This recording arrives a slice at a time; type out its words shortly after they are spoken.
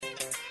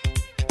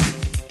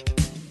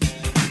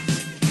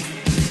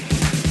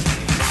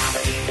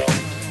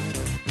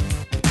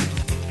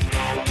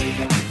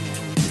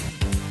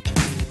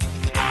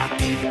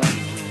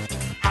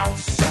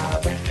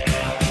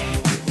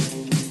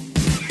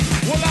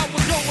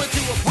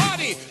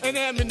party in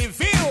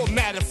Amityville.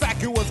 Matter of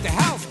fact, it was the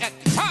house at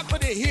the top of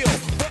the hill.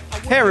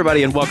 Hey,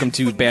 everybody, and welcome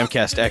to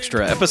Bamcast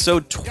Extra,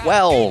 episode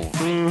 12,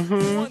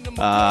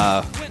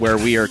 where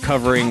we are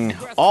covering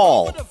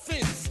all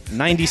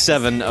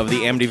 97 of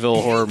the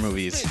Amityville horror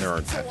movies. There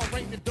aren't that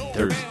many.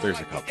 There's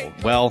a couple.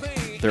 Well,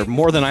 there are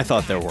more than I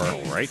thought there were.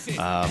 All right.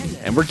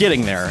 And we're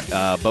getting there.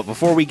 But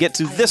before we get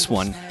to this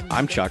one,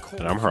 I'm Chuck.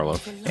 And I'm Harlow.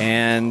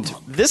 And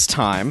this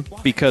time,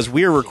 because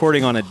we are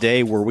recording on a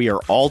day where we are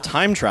all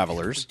time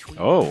travelers,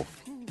 Oh.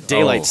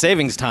 Daylight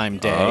Savings Time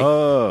Day.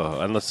 Oh.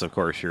 Unless, of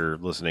course, you're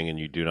listening and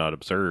you do not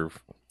observe.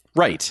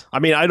 Right. I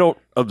mean, I don't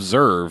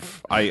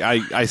observe.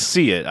 I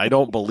see it. I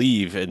don't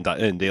believe in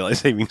Daylight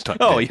Savings Time.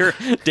 Oh, you're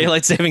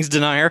Daylight Savings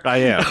denier? I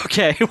am.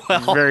 Okay,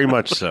 well, Very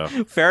much so.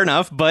 fair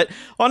enough. But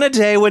on a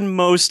day when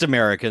most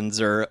Americans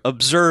are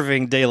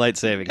observing Daylight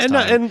Savings Time,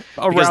 And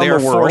around because they the are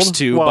world, forced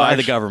to well, by the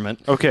actually-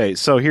 government. Okay,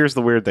 so here's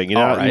the weird thing. You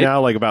know, All right.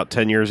 now, like about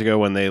 10 years ago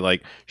when they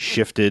like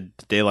shifted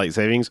daylight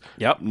savings,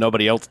 Yep.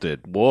 nobody else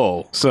did.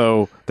 Whoa.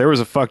 So there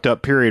was a fucked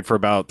up period for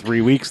about 3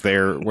 weeks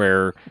there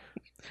where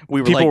We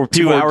were People- like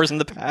 2 people- hours in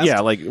the past? yeah,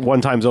 like one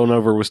time zone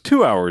over was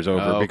 2 hours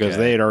over because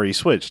Okay. they had already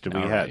switched and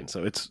we All hadn't. right.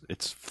 So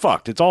it's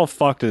fucked. It's all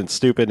fucked and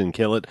stupid and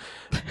kill it.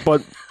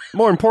 But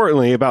more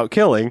importantly about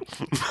killing,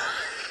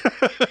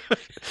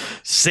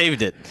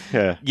 Saved it.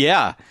 yeah.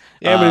 Yeah.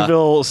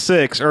 Amityville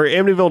 6 or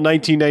Amityville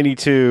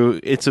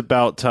 1992, it's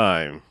about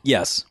time.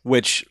 Yes,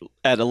 which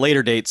at a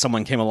later date,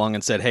 someone came along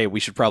and said, hey,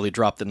 we should probably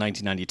drop the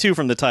 1992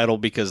 from the title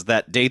because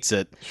that dates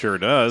it. Sure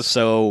does.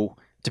 So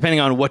depending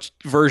on what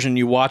version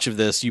you watch of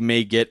this, you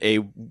may get a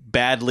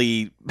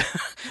badly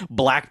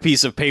black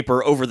piece of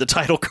paper over the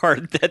title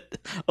card that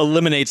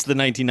eliminates the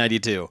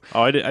 1992.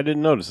 Oh, I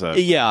didn't notice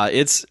that. Yeah,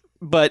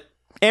 but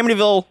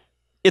Amityville,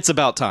 it's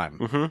about time.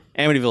 Mm-hmm.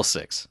 Amityville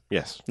 6,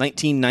 Yes.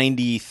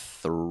 92.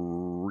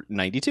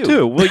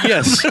 Two. Well,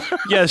 yes.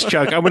 Yes,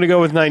 Chuck. I'm going to go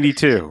with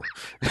 92.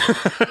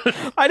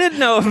 I didn't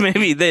know if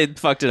maybe they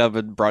fucked it up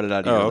and brought it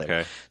out here Oh, later.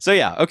 okay. So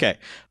yeah, okay.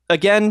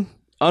 Again,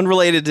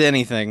 unrelated to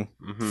anything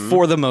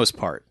for the most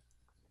part.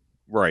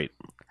 Right.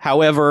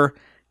 However,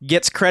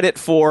 gets credit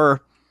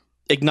for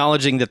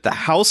acknowledging that the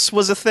house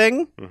was a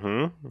thing.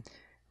 Mm-hmm.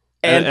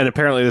 And, And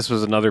apparently this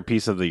was another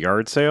piece of the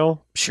yard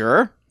sale,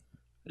 sure.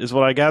 is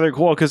what I gathered.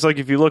 Cool, because like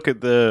if you look at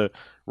the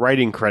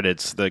writing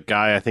credits, the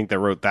guy I think that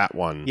wrote that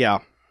one. Yeah.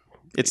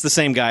 It's the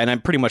same guy, and I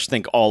pretty much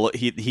think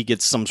he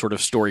gets some sort of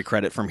story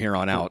credit from here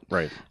on out.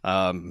 Right.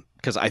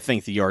 Because I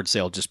think the yard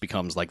sale just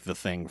becomes like the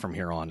thing from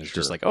here on. It's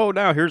just Sure. like, oh,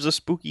 now here's a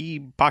spooky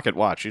pocket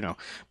watch,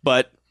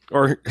 But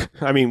Or,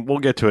 I mean, we'll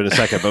get to it in a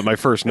second, but my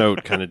first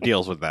note kind of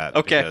deals with that.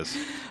 Okay. Because,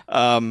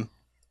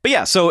 but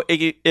yeah, so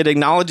it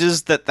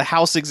acknowledges that the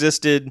house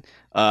existed,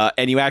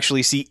 and you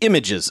actually see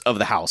images of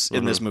the house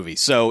in this movie.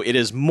 So it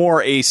is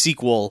more a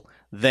sequel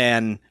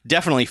than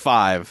definitely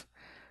 5.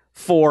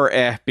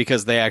 4,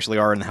 because they actually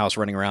are in the house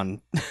running around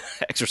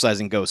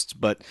exorcising ghosts.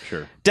 But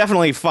sure.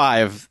 definitely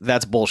 5,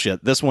 that's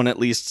bullshit. This one at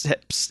least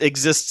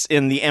exists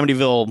in the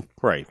Amityville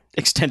Right.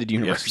 extended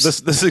universe.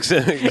 Yes. This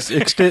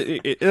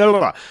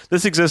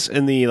exists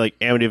in the like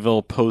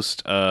Amityville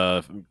post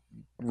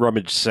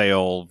rummage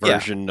sale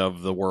version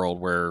of the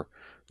world where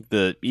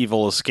the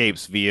evil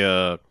escapes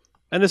via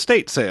an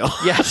estate sale.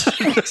 Yes,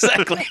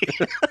 exactly.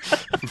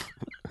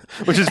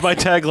 Which is my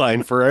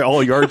tagline for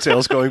all yard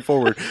sales going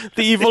forward.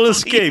 The evil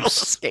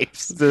escapes.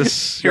 Escapes.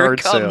 This Here yard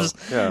it comes.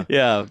 sale.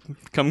 Yeah,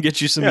 come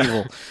get you some Yeah.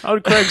 evil. On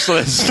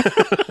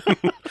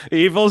Craigslist.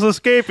 Evil's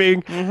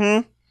escaping.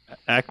 Mm-hmm.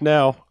 Act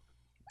now.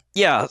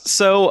 Yeah,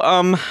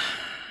 so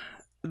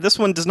this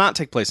one does not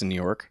take place in New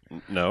York.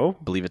 No.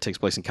 I believe it takes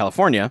place in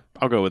California,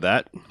 I'll go with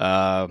that.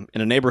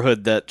 in a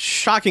neighborhood that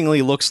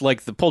shockingly looks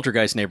like the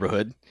Poltergeist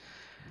neighborhood,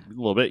 A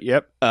little bit,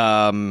 yep.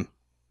 and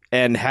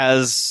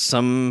has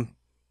some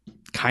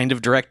kind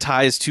of direct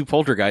ties to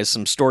Poltergeist,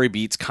 some story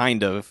beats,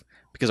 kind of,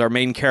 because our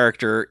main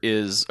character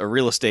is a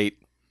real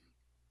estate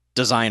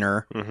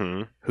designer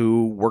Mm-hmm.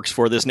 who works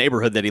for this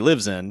neighborhood that he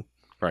lives in.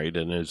 Right,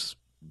 and is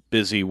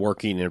busy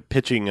working and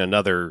pitching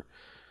another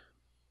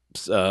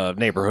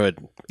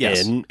neighborhood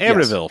Yes. in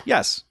Amityville.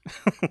 Yes.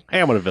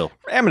 Amityville.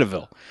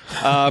 Amityville.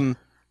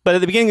 But at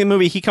the beginning of the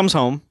movie, he comes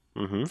home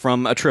Mm-hmm.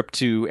 from a trip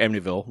to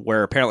Amityville,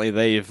 where apparently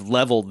they've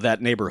leveled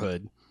that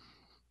neighborhood.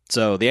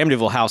 So the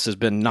Amityville house has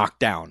been knocked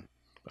down.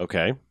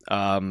 Okay.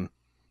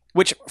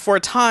 Which, for a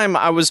time,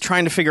 I was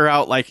trying to figure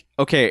out, like,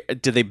 okay,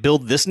 did they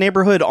build this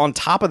neighborhood on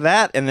top of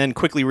that? And then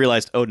quickly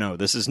realized, oh no,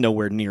 this is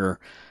nowhere near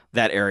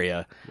that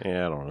area.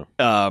 Yeah, I don't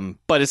know.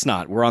 But it's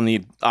not. We're on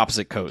the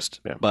opposite coast.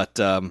 Yeah. But,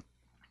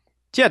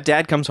 yeah,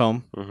 Dad comes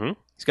home. Mm-hmm.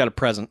 He's got a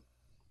present.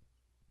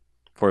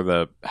 For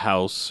the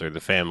house or the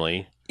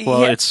family.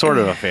 Well, Yeah. it's sort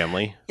of a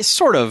family. It's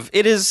sort of.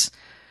 It is.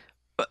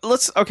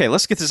 Let's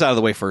get this out of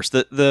the way first.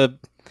 The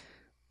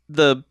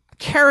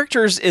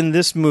characters in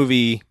this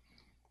movie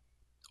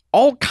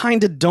all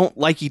kind of don't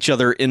like each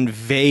other in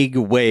vague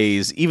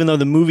ways, even though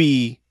the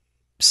movie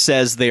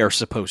says they are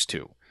supposed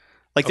to.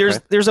 Like Okay.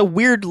 there's a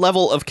weird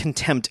level of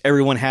contempt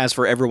everyone has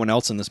for everyone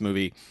else in this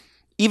movie,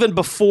 even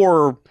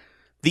before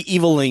the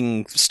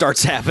eviling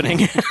starts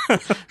happening.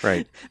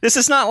 Right. This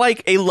is not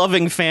like a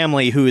loving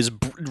family who is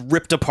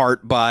ripped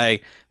apart by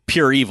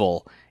pure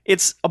evil.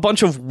 It's a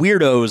bunch of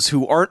weirdos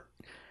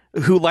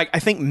who like I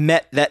think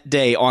met that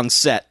day on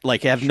set,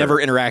 like have never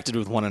interacted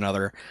with one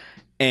another.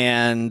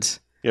 And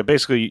Yeah,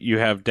 basically you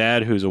have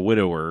dad who's a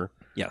widower.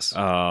 yes.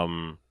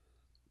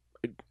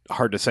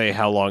 Hard to say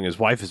how long his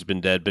wife has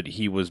been dead, but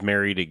he was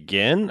married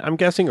again, I'm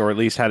guessing, or at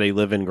least had a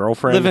live-in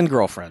girlfriend. Live-in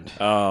girlfriend.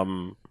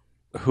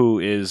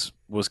 Who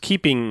was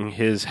keeping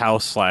his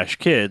house /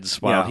 kids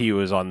while he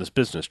was on this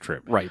business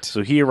trip. Right.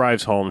 So he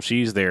arrives home,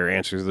 she's there,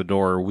 answers the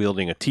door,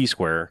 wielding a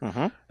T-square,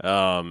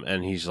 Mm-hmm.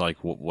 and he's like,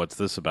 "What's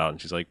this about?"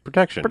 And she's like,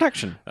 "Protection."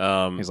 Protection.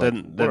 He's like,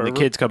 Then the "Whatever."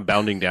 kids come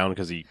bounding down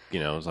because he,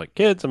 is like,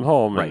 "Kids, I'm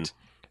home." Right. And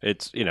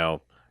it's,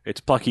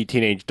 it's plucky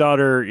teenage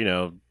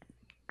daughter,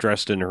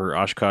 dressed in her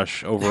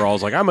Oshkosh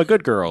overalls, like, I'm a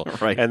good girl.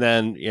 Right. And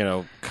then,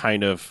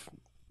 kind of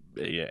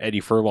Eddie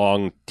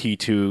Furlong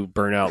T2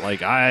 burnout,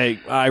 like,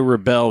 I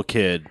rebel,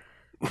 kid.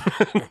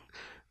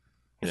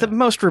 The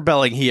most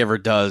rebelling he ever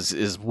does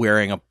is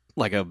wearing a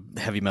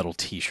heavy metal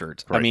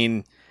T-shirt. Right. I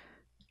mean,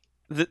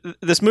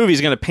 this movie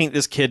is going to paint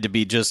this kid to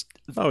be just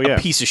a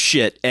piece of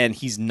shit, and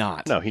he's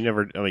not. No, he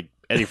never. I mean,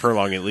 Eddie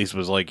Furlong at least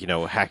was like,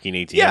 hacking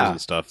ATMs Yeah.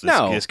 and stuff.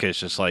 No. This kid's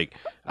just like,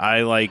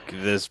 I like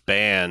this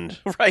band.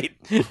 Right?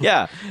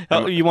 Yeah.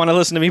 You want to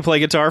listen to me play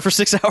guitar for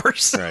 6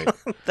 hours? Right.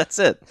 That's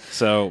it.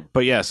 So,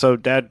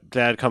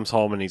 dad comes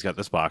home and he's got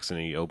this box and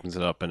he opens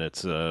it up and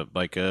it's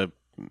like a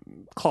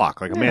clock,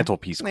 like a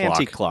mantelpiece An clock.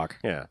 antique clock.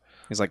 Yeah.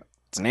 He's like,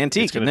 it's an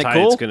antique. It's gonna Isn't that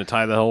tie. cool? It's gonna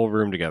tie the whole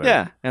room together.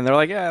 Yeah. And they're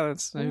like, yeah,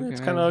 It's kind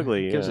of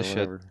ugly. Who gives yeah, a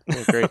shit? whatever.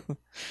 Yeah, great.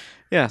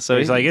 Yeah. So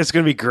He's like, it's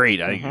gonna be great.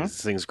 Mhm.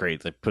 This thing's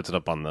great. Like, puts it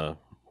up on the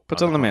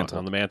on the mantle.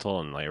 on the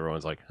mantle, and like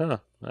everyone's like, huh?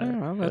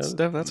 well, that's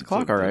a it's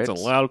clock, all right. It's a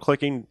loud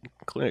ticking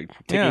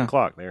Yeah.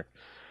 clock there.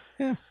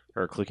 Yeah.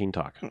 Or clicking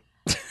talk.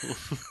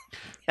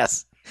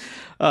 Yes.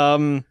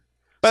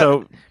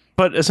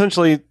 But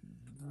essentially,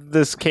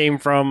 this came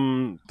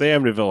from the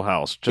Amityville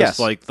house, just Yes.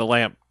 like the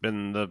lamp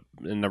in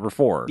number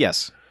 4.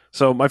 Yes.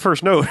 So my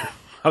first note,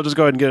 I'll just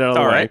go ahead and get it out of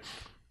the All way.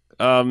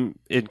 right.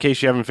 In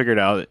case you haven't figured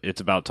out,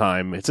 it's about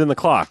time. It's in the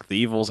clock. The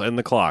evil's in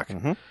the clock.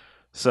 Mhm.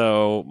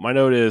 So my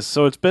note is,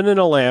 so it's been in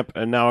a lamp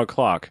and now a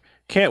clock.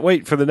 Can't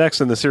wait for the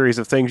next in the series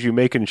of things you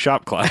make in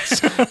shop class.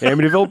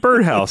 Amityville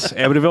birdhouse,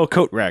 Amityville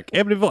coat rack,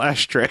 Amityville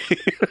ashtray.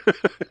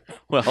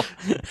 Well,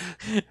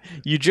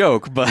 you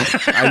joke, but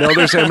I know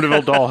there's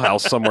Amityville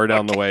dollhouse somewhere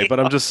down the way, but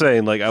I'm just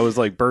saying, like, I was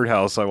like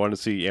birdhouse. I want to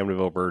see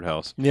Amityville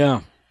birdhouse.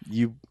 yeah,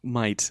 you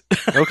might.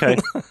 Okay.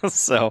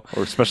 So,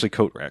 Or especially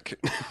coat rack.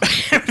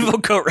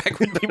 Amityville coat rack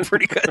would be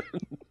pretty good.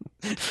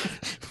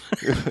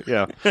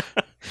 Yeah.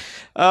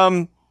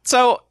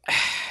 So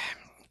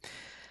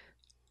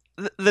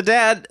the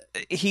dad,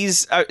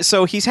 he's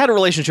had a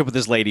relationship with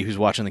this lady who's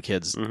watching the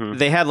kids. Mhm.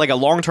 They had like a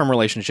long-term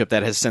relationship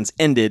that has since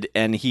ended,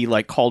 and he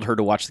like called her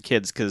to watch the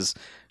kids because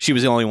she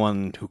was the only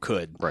one who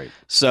could. Right.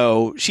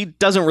 So she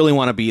doesn't really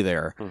want to be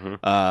there.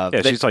 Mhm.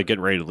 They- She's like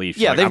getting ready to leave.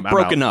 She's yeah, like, they've I'm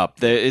broken out.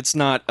 up. It's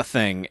not a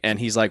thing. And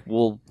he's like,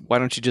 well, why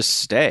don't you just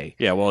stay?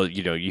 Yeah, well,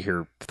 you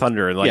hear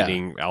thunder and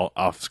lightning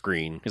off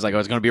screen. He's like, oh,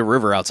 it's going to be a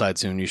river outside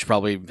soon. You should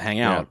probably hang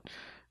out.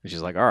 And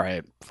she's like, all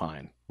right,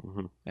 fine.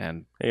 Mhm.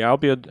 And Hey, I'll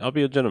be a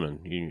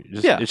gentleman.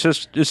 Yeah. It's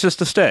just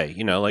to stay.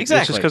 Like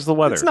exactly. it's just because of the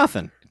weather. It's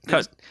nothing.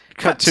 Cut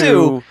to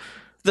to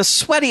the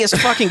sweatiest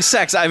fucking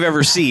sex I've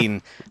ever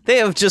seen. They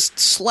have just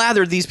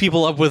slathered these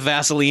people up with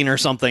Vaseline or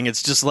something.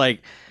 It's just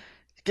like,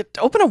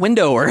 open a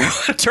window or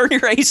turn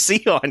your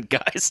AC on,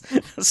 guys.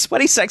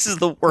 Sweaty sex is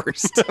the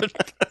worst.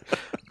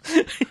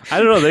 I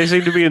don't know. They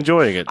seem to be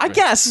enjoying it. I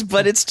guess,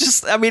 but it's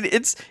just, I mean,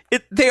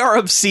 they are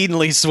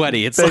obscenely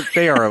sweaty. It's like,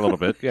 They are a little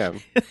bit. Yeah.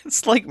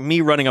 it's like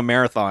me running a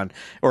marathon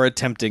or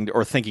attempting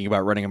or thinking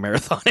about running a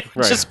marathon. It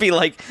would Right. just be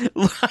like,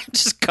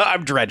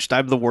 I'm drenched.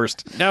 I'm the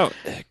worst. Now,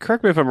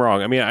 correct me if I'm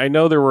wrong. I mean, I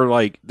know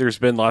there's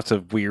been lots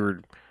of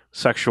weird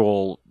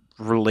sexual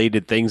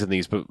related things in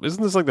these, but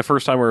isn't this like the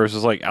first time where it was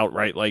just like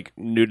outright like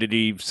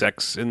nudity,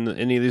 sex in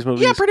any of these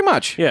movies? Yeah, pretty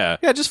much. Yeah.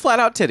 Yeah, just flat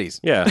out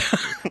titties. Yeah.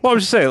 Well, I'm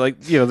just saying, like,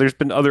 there's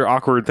been other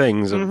awkward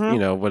things, of,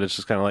 Mhm. but it's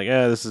just kind of like,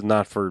 this is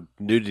not for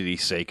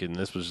nudity's sake, and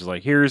this was just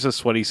like, here's a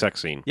sweaty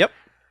sex scene.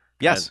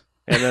 Yes.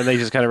 And then they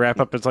just kind of wrap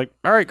up. It's like,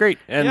 all right, great.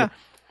 And Yeah.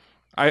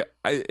 I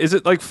is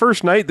it like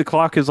first night the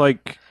clock is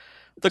like,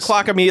 The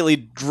clock immediately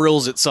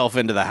drills itself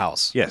into the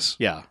house. yes.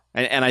 Yeah,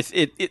 and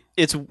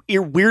it's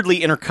weirdly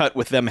intercut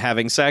with them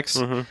having sex.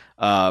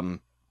 Mhm.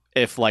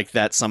 If like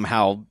that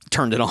somehow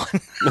turned it on,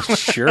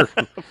 Sure.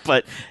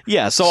 but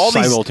yeah. So all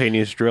these,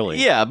 simultaneous drilling.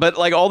 yeah, but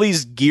like all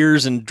these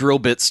gears and drill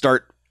bits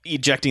start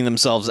ejecting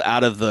themselves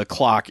out of the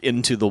clock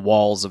into the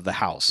walls of the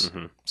house.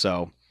 Mhm.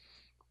 So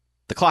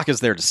the clock is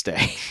there to stay.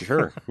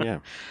 Sure. Yeah.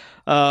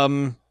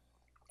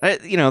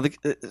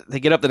 They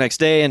get up the next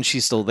day and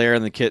she's still there,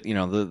 and the kid,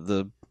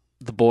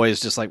 the boy is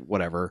just like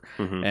whatever.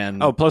 Mhm.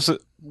 And Plus,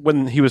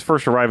 when he was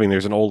first arriving,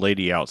 there's an old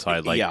lady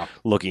outside, like yeah,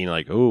 looking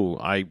like, oh,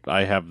 I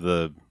have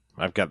the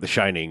I've got The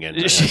Shining,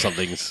 and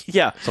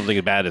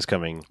something bad is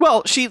coming.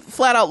 Well, she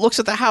flat out looks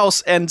at the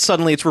house, and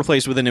suddenly it's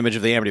replaced with an image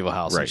of the Amityville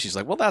house, Right. and she's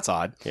like, "Well, that's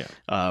odd." Yeah.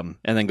 And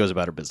then goes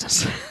about her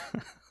business.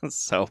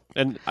 So,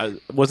 and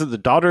was it the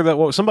daughter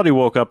that somebody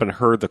woke up and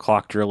heard the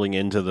clock drilling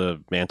into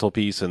the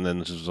mantelpiece, and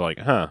then just was like,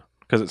 "Huh."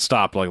 Because it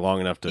stopped like long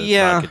enough to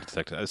not get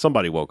detected.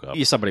 Somebody woke up.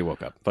 Yeah, somebody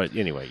woke up. But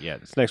anyway,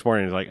 it's next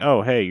morning. It's like,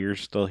 oh, hey, you're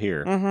still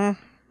here.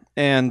 Mm-hmm.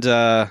 And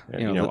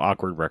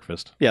awkward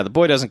breakfast. Yeah, the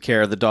boy doesn't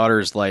care. The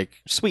daughter's like,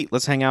 "Sweet,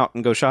 let's hang out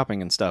and go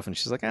shopping and stuff." And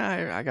she's like,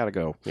 I gotta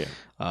go.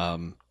 Yeah.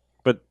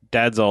 But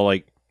Dad's all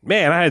like,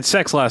 "Man, I had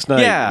sex last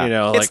night."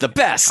 Yeah, it's the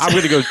best. I'm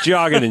gonna go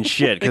jogging and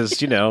shit because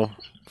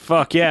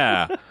fuck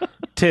yeah,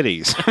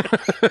 titties.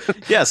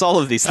 Yes, all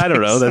of these things. I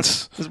don't know.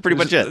 That's pretty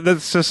much it.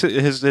 That's just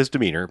his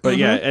demeanor. But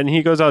yeah, and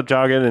he goes out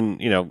jogging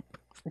and,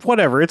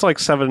 whatever. It's like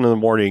 7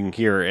 a.m.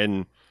 here.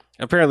 And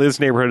apparently this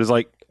neighborhood is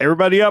like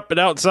everybody up and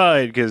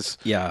outside because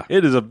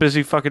it is a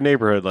busy fucking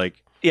neighborhood.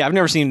 Like, yeah, I've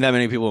never seen that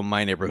many people in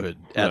my neighborhood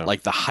at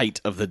like the height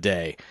of the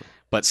day.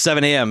 But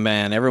 7 a.m.,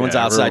 man, everyone's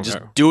outside just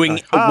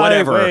doing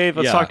whatever. Wave,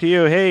 let's talk to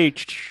you. Hey,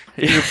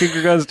 your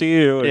finger guns to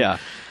you. Yeah.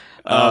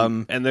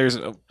 And there's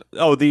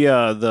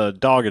the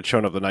dog had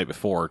shown up the night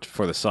before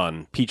for the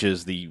son.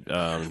 Peaches, the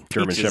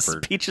German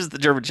Shepherd. Peaches, the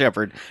German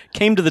Shepherd,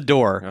 came to the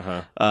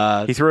door.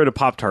 He threw it a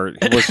Pop-Tart.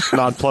 He was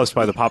nonplussed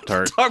by the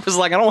Pop-Tart. The dog was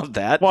like, "I don't want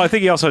that." Well, I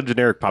think he also had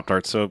generic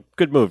Pop-Tarts, so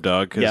good move,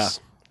 dog. Cause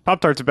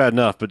Pop-Tarts are bad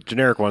enough, but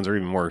generic ones are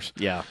even worse.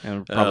 Yeah,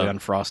 and probably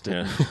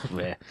unfrosted.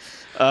 Yeah.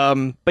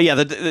 But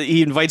yeah,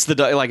 he invites the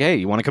dog, like, "Hey,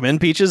 you want to come in,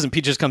 Peaches?" And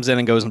Peaches comes in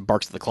and goes and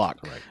barks at the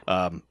clock,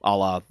 a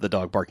la the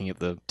dog barking at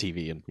the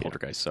TV in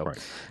Poltergeist. So,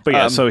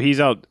 but so he's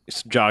out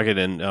jogging,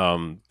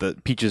 and the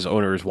Peaches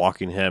owner is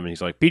walking him, and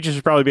he's like, "Peaches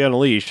should probably be on a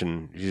leash,"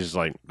 and he's just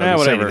like,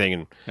 doesn't say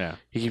anything, and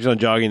he keeps on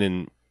jogging,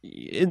 and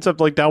ends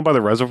up like down by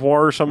the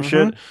reservoir or some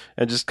shit,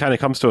 and just kind of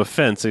comes to a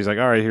fence. So he's like,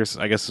 "All right,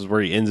 I guess this is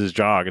where he ends his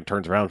jog," and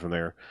turns around from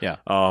there. Yeah.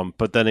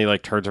 But then he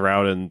like turns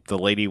around, and the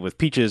lady with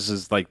Peaches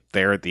is like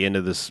there at the end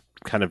of this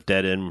kind of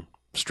dead end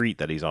street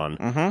that he's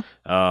on.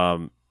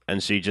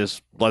 And she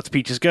just lets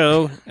Peaches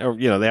go. Or,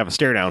 they have a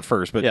stare down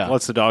first, but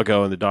lets the dog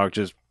go, and the dog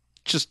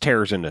just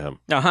tears into him.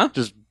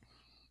 Just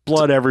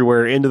blood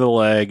everywhere into the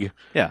leg.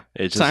 Yeah.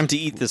 It's time to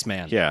eat this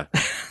man. Yeah.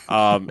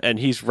 And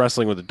he's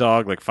wrestling with the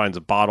dog, like finds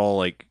a bottle,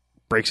 like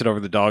breaks it over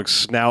the dog's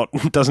snout,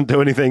 doesn't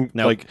do anything,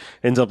 like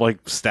ends up like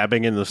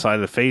stabbing in the side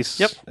of the face.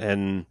 Yep.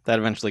 And that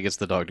eventually gets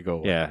the dog to go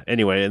away. Yeah.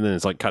 Anyway, and then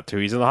it's like cut to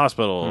he's in the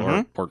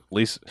hospital, or at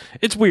least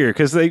it's weird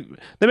because they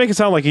make it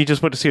sound like he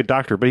just went to see a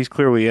doctor, but he's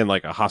clearly in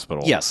like a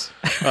hospital. Yes.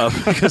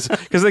 Because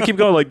they keep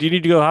going like, "Do you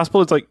need to go to the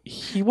hospital?" It's like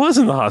he was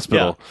in the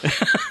hospital.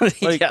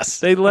 Yeah. Yes.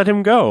 They let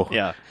him go.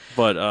 Yeah.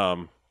 But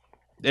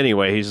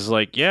anyway, he's just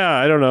like, "Yeah,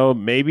 I don't know,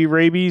 maybe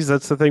rabies.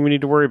 That's the thing we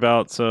need to worry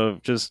about. So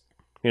just."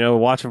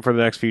 Watch him for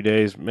the next few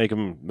days, make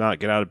him not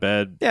get out of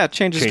bed. Yeah,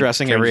 change his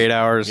dressing every 8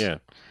 hours. Yeah.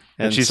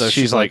 And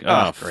she's like,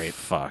 "Oh, great.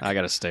 Fuck. I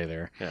got to stay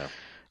there."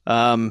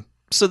 Yeah.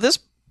 So this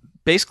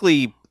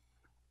basically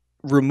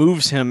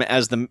removes him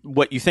as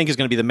what you think is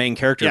going to be the main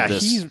character of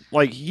this.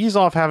 He's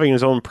off having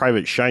his own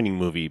private Shining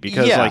movie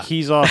because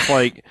he's off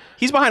like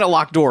he's behind a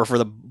locked door for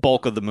the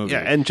bulk of the movie. Yeah,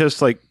 and just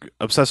like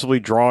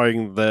obsessively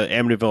drawing the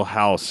Amityville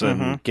house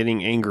and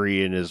getting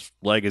angry, and his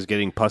leg is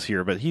getting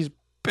pussier, but he's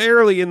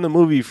barely in the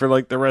movie for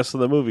like the rest of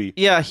the movie.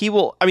 Yeah, he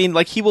will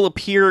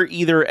appear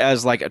either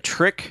as like a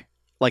trick,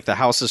 like the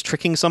house is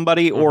tricking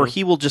somebody, or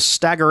he will just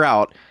stagger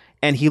out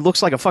and he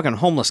looks like a fucking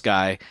homeless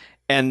guy,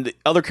 and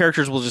other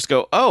characters will just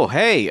go, "Oh,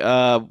 hey,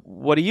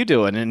 what are you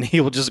doing?" And he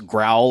will just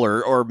growl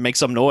or make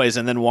some noise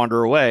and then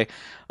wander away.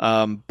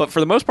 But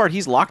for the most part,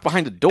 he's locked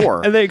behind a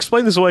door. And they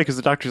explain this away because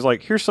the doctor's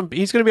like, he's going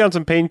to be on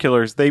some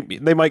painkillers.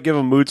 They might give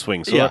him mood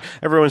swings. So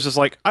everyone's just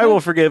like, I will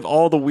forgive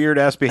all the weird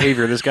ass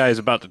behavior this guy is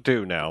about to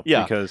do now.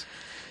 Yeah. Because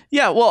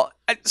well,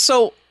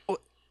 so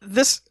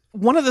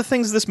one of the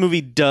things this movie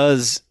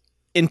does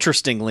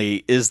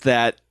interestingly is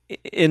that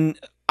in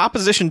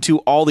opposition to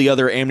all the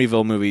other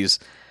Amityville movies,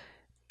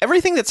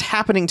 everything that's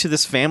happening to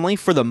this family,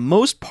 for the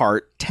most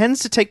part, tends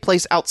to take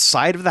place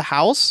outside of the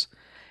house.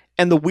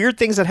 And the weird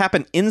things that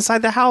happen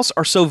inside the house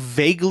are so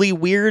vaguely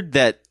weird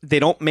that they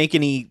don't make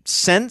any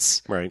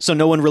sense. Right. So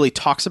no one really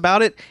talks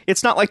about it.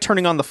 It's not like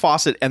turning on the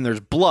faucet and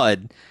there's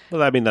blood.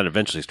 Well, I mean, that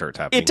eventually starts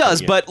happening. It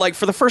does, but like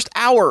for the first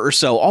hour or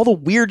so, all the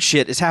weird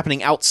shit is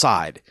happening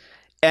outside.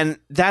 And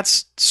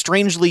that's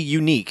strangely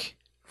unique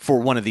for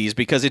one of these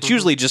because it's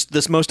usually just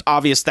this most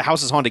obvious, the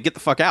house is haunted, get the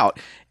fuck out.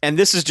 And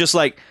this is just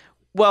like,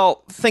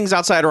 well, things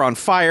outside are on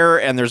fire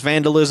and there's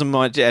vandalism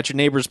at your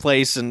neighbor's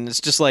place. And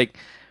it's just like...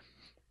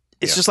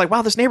 It's just like,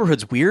 wow, this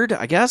neighborhood's weird,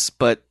 I guess,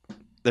 but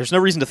there's no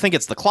reason to think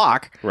it's the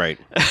clock. Right.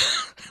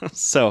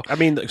 So I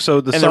mean, so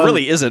the and son, there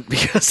really isn't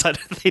because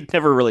they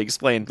never really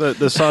explained.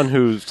 The son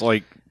who's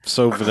like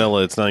so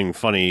vanilla, it's not even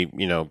funny,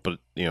 but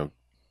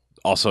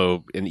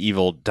also an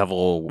evil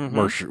devil,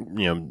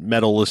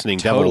 metal listening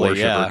devil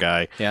worshiper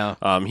guy. Yeah.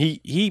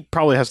 He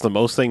probably has the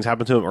most things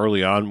happen to him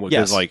early on, which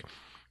is like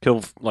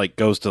he'll like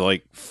goes to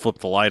like flip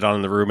the light on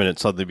in the room, and it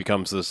suddenly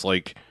becomes this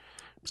like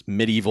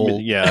medieval.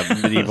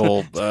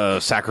 medieval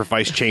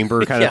sacrifice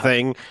chamber kind of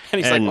thing.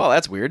 And he's like, well,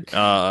 that's weird.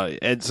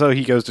 And so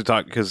he goes to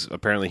talk because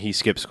apparently he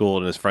skipped school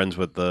and is friends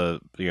with the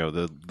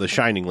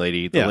shining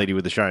lady, the lady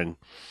with the shine.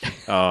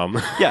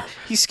 Yeah,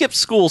 he skipped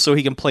school so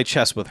he can play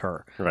chess with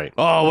her. Right.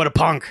 Oh, what a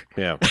punk.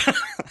 Yeah.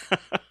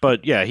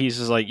 But yeah, he's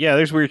just like, yeah,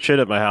 there's weird shit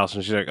at my house.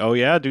 And she's like, oh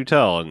yeah, do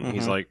tell. And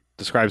he's like,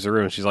 describes the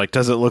room. She's like,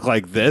 does it look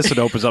like this? And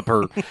opens up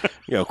her,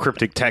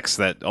 cryptic text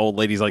that old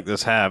ladies like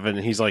this have. And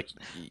he's like,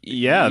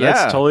 yeah,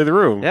 that's totally the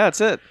room. Yeah,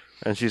 that's it.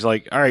 And she's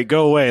like, all right,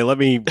 go away. Let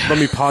me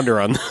ponder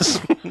on this.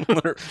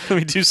 Let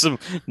me do some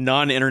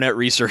non-internet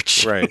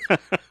research. Right.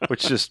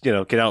 Which just,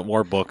 get out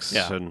more books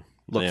and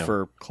look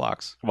for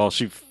clocks. Well,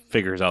 she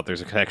figures out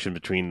there's a connection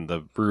between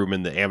the room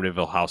in the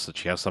Amityville house that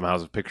she somehow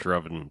has a picture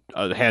of, and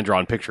a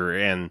hand-drawn picture,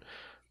 and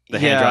the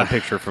hand-drawn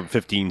picture from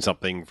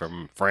 15-something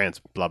from France,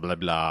 blah, blah,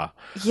 blah.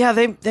 Yeah,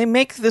 they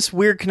make this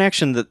weird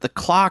connection that the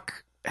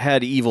clock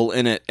had evil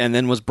in it and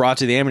then was brought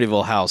to the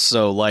Amityville house.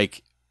 So,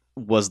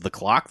 was the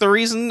clock the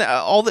reason?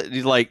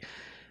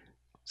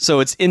 So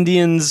it's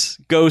Indians,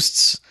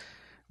 ghosts,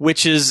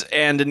 witches,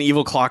 and an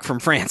evil clock from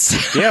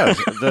France. Yeah,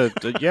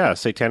 the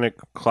satanic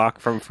clock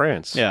from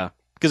France. Yeah,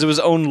 because it was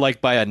owned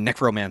by a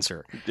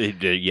necromancer.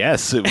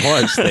 Yes, it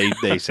was.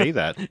 They say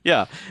that.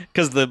 Yeah,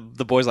 because the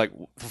boy's like,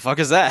 the fuck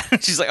is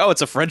that? She's like, oh,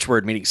 it's a French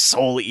word meaning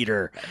soul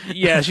eater.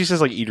 Yeah, she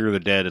says eater of the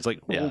dead. It's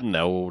like, well,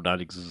 no,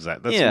 not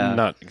exactly. That's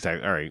not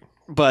exactly. All right.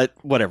 But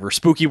whatever,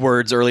 spooky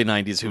words, early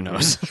 90s, who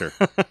knows? Sure.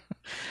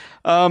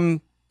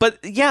 But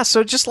yeah,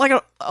 so just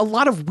a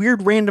lot of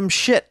weird random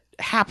shit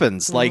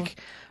happens.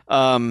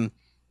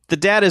 The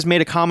dad has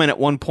made a comment at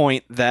one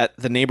point that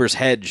the neighbor's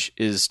hedge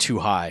is too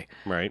high.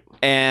 Right.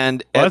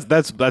 And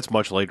that's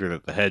much later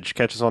that the hedge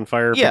catches on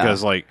fire. Yeah.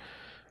 Because all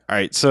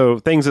right, so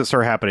things that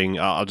start happening,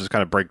 I'll just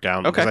kind of break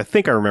down because I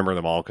think I remember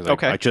them all because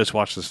I just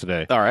watched this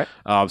today. All right.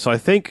 So I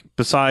think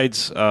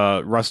besides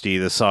Rusty,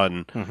 the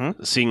son,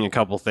 seeing a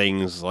couple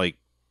things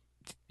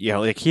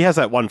he has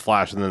that one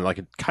flash and then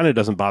it kind of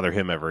doesn't bother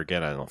him ever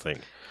again, I don't think.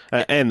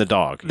 And the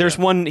dog. There's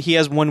he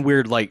has one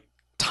weird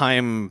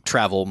time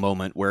travel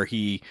moment where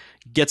he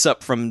gets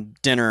up from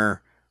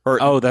dinner.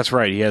 Oh, that's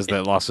right. He has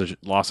that loss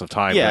of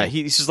time. Yeah,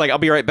 he's just like, I'll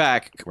be right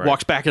back. Right.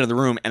 Walks back into the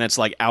room, and it's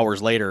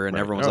hours later, and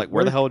everyone's like,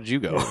 where the hell did you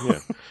go?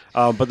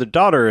 Yeah. But the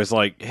daughter is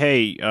like,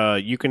 hey,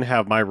 you can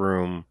have my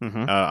room.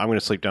 I'm going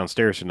to sleep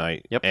downstairs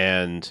tonight. Yep.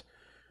 And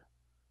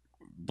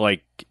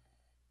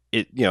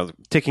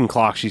ticking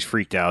clock, she's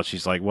freaked out.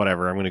 She's like,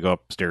 whatever, I'm going to go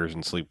upstairs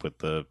and sleep with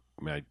the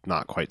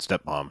not quite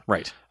stepmom.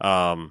 Right.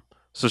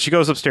 So she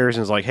goes upstairs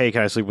and is like, hey,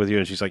 can I sleep with you?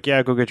 And she's like,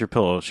 yeah, go get your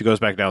pillow. She goes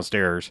back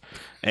downstairs.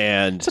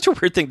 And such a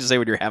weird thing to say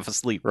when you're half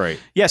asleep. Right.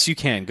 Yes, you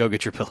can. Go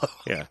get your pillow.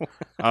 Yeah.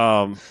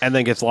 And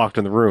then gets locked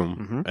in the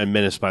room and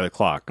menaced by the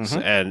clocks.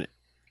 And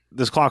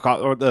this clock,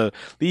 or the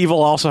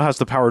evil also has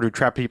the power to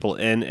trap people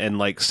in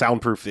and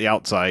soundproof the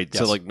outside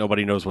so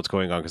nobody knows what's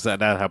going on, because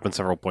that happens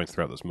several points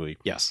throughout this movie.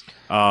 Yes.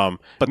 But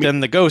then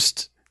the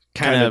ghost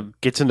kind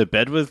of gets into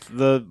bed with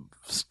the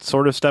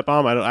sort of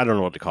stepmom. I don't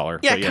know what to call her.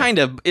 Yeah, kind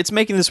of. It's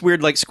making this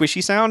weird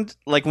squishy sound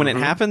when it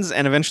happens,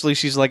 and eventually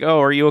she's like, oh,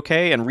 are you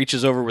okay? And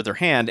reaches over with her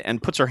hand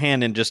and puts her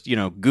hand in just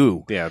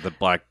goo. Yeah, the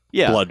black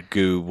blood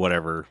goo,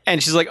 whatever.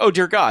 And she's like, oh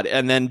dear God,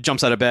 and then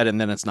jumps out of bed,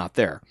 and then it's not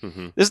there.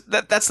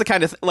 That's the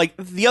kind of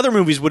the other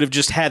movies would have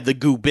just had the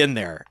goo been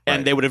there,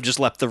 and they would have just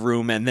left the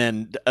room, and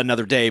then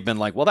another day been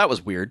like, well, that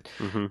was weird.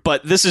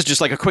 But this is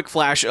just a quick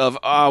flash of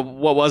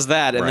what was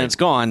that, and then it's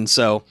gone.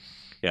 So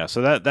yeah,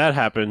 so that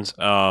happens,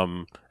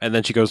 and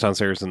then she goes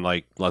downstairs and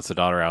lets the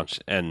daughter out,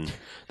 and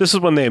this is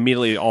when they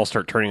immediately all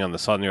start turning on the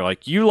son. They're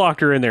like, "You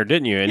locked her in there,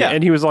 didn't you?"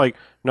 And he was like,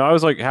 "No, I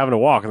was having a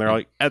walk." And they're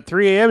like, "At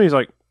 3 a.m." He's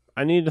like,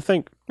 "I need to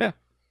think." Yeah,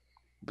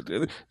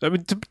 I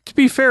mean, to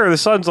be fair, the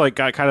son's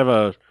got kind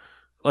of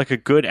a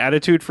good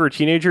attitude for a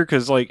teenager,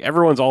 because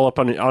everyone's all up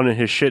on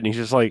his shit, and he's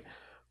just like,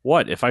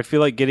 what if I feel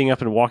like getting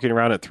up and walking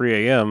around at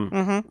 3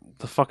 a.m.?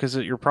 The fuck is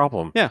it your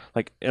problem? Yeah,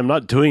 I'm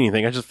not doing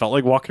anything. I just felt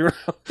like walking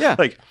around. Yeah,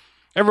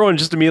 everyone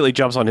just immediately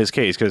jumps on his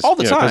case because all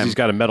the time, because he's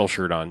got a metal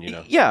shirt on.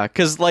 Yeah,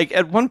 because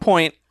at one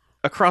point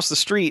across the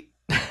street,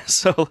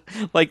 so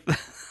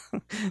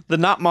the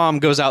not mom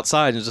goes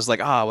outside and is just like,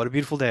 what a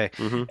beautiful day,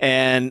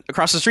 and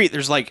across the street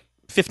there's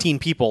 15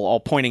 people all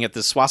pointing at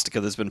this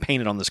swastika that's been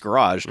painted on this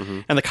garage,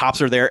 and the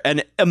cops are there,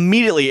 and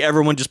immediately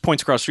everyone just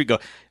points across the street,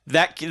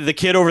 the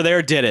kid over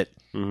there did it.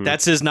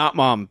 That's his not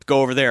mom.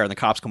 Go over there, and the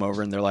cops come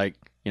over and they're like,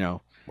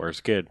 where's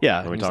the kid?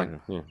 Yeah, we talking?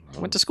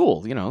 Went to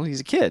school. He's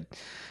a kid.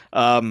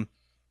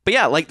 But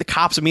yeah, the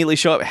cops immediately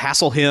show up,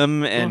 hassle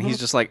him, and he's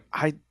just like,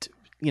 I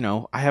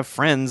have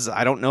friends.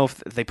 I don't know if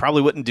they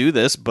probably wouldn't do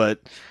this,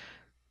 but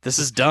this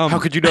is dumb. How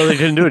could you know they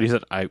didn't do it? He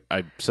said, I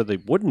said they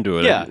wouldn't do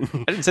it. Yeah,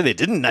 I didn't say they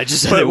didn't. I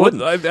just said they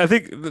wouldn't. I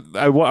think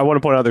I want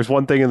to point out there's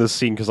one thing in this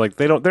scene, because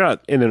they're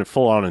not in a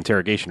full on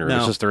interrogation room. No.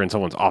 It's just they're in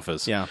someone's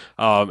office. Yeah.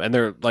 And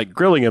they're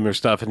grilling him or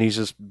stuff, and he's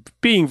just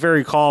being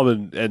very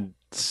calm and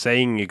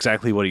saying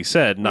exactly what he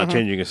said, not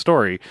changing his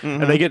story.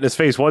 And they get in his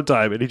face one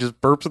time and he just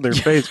burps in their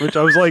face, which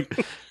I was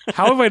like,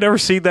 how have I never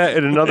seen that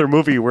in another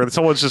movie where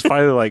someone's just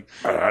finally like,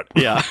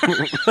 Yeah.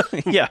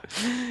 Yeah.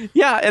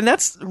 Yeah. And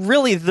that's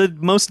really the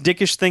most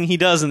dickish thing he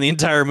does in the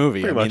entire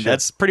movie. Pretty much,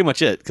 that's pretty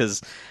much it,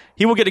 because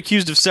he will get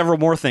accused of several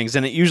more things,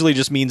 and it usually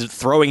just means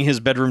throwing his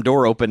bedroom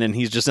door open and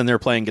he's just in there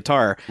playing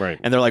guitar. Right.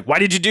 And they're like, "Why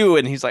did you do?"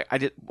 And he's like,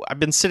 I've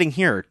been sitting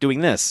here doing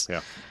this.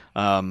 Yeah.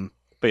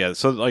 But yeah,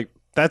 so like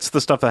that's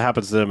the stuff that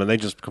happens to them, and they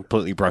just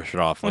completely brush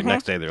it off. Like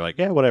next day, they're like,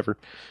 "Yeah, whatever."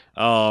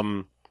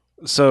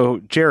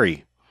 So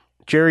Jerry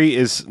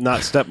is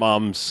not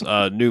stepmom's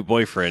new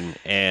boyfriend,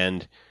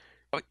 and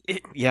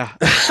yeah.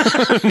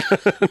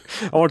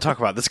 I want to talk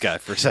about this guy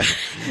for a second.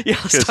 Yeah,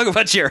 let's talk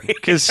about Jerry.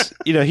 Because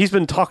he's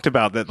been talked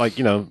about that, like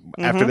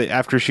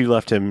after she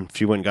left him,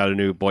 she went and got a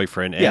new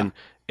boyfriend, and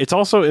it's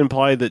also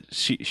implied that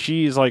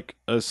she's like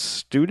a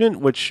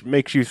student, which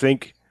makes you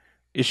think,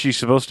 is she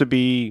supposed to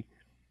be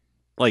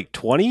like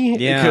 20?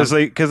 Yeah,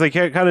 because they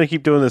kind of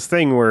keep doing this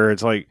thing where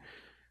it's like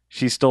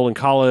she's still in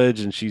college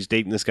and she's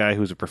dating this guy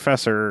who's a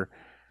professor.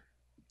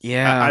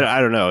 Yeah,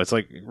 I don't know. It's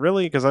like,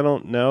 really? Because I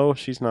don't know.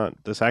 She's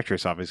not, this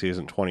actress obviously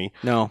isn't 20.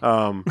 No.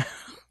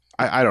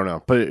 I don't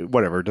know, but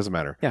whatever. It doesn't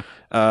matter. Yeah.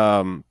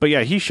 But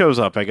yeah, he shows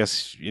up. I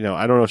guess,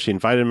 I don't know if she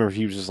invited him or if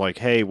he was just like,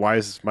 hey, why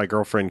does my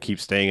girlfriend keep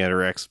staying at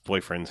her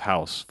ex-boyfriend's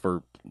house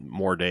for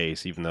more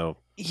days, even though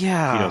he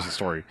knows the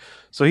story.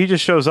 So he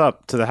just shows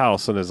up to the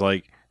house and is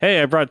like,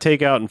 hey, I brought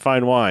takeout and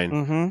fine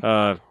wine.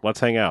 Let's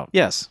hang out.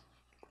 Yes.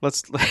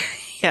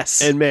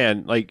 Yes. And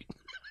man, like,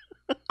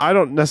 I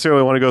don't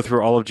necessarily want to go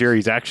through all of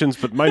Jerry's actions,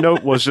 but my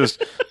note was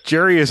just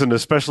Jerry is an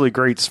especially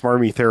great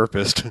smarmy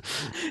therapist.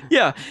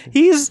 Yeah,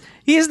 he is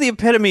the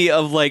epitome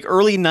of like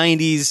early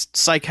 90s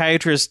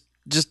psychiatrist,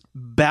 just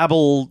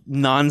babble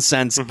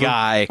nonsense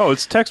guy. Oh,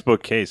 it's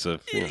textbook case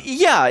of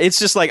Yeah, it's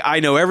just like, I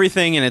know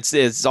everything and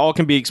it's all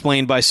can be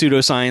explained by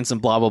pseudoscience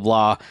and blah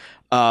blah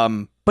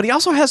blah. But he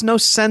also has no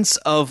sense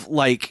of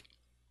like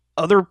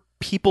other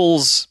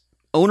people's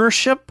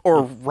ownership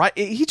or right.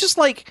 He just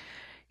like,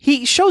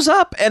 he shows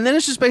up and then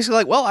it's just basically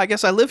like, well, I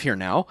guess I live here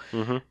now.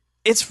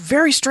 It's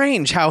very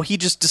strange how he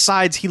just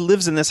decides he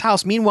lives in this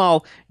house.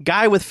 Meanwhile,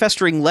 guy with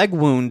festering leg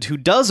wound who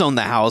does own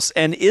the house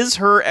and is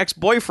her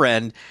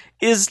ex-boyfriend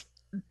is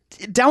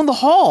down the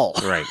hall.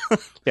 Right.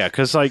 Yeah,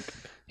 because like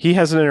he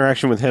has an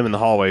interaction with him in the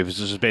hallway. It's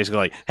just basically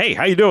like, hey,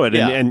 how you doing?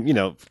 Yeah. And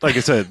like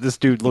I said, this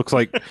dude looks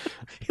like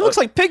he looks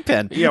like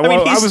Pigpen. Yeah,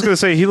 well, I was going to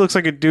say he looks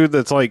like a dude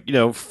that's like,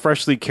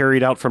 freshly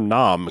carried out from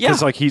Nam.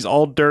 Because like he's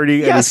all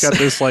dirty and he's got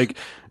this like,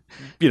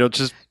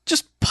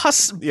 just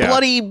pus,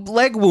 bloody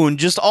leg wound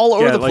just all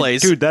over the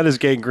place. Dude, that is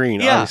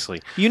gangrene,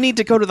 obviously. You need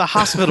to go to the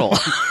hospital.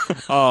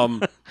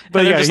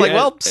 But yeah, just like,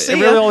 well, see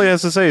really ya. all he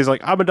has to say is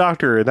like, I'm a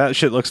doctor, and that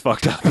shit looks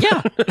fucked up.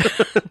 Yeah.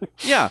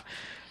 Yeah.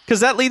 Because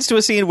that leads to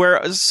a scene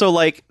where, so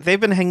like, they've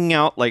been hanging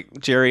out, like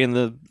Jerry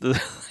and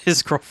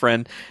his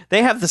girlfriend.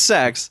 They have the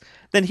sex.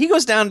 Then he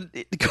goes down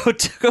to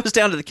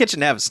the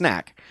kitchen to have a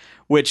snack,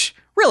 which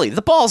really,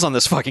 the balls on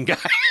this fucking guy.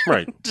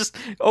 Right. Just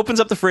opens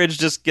up the fridge,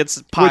 just gets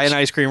pie and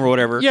ice cream or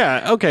whatever.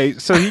 Yeah, okay.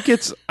 So he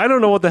gets, I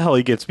don't know what the hell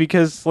he gets,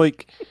 because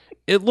like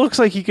it looks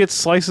like he gets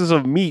slices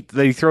of meat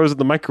that he throws in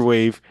the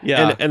microwave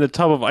and a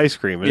tub of ice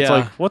cream. It's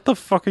like, what the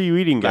fuck are you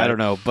eating, guy? I don't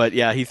know. But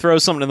yeah, he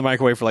throws something in the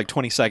microwave for like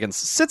 20 seconds,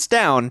 sits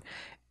down,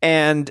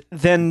 and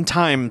then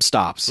time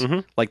stops.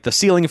 Like the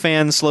ceiling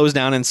fan slows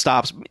down and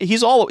stops.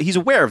 He's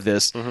aware of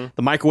this. The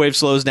microwave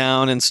slows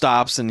down and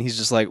stops, and he's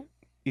just like,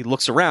 he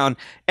looks around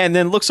and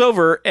then looks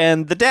over,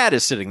 and the dad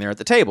is sitting there at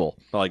the table.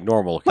 Like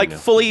normal. Like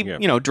fully,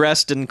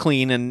 dressed and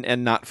clean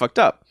and not fucked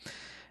up.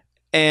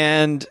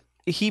 And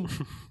he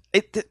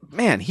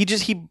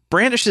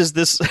brandishes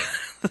this.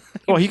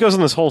 Well, he goes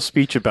on this whole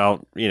speech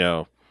about,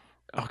 oh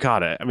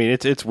God, I mean,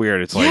 it's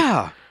weird. It's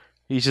like,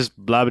 he's just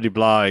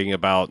blah-blah-blahing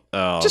about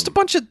just a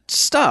bunch of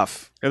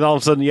stuff. And all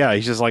of a sudden,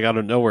 he's just like out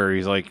of nowhere.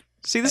 He's like,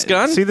 see this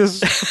gun? See this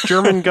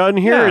German gun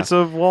here? It's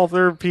a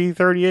Walther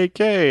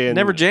P38K. And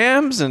never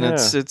jams, and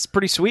it's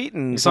pretty sweet,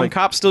 and some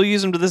cops still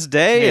use them to this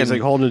day. And and he's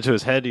like holding it to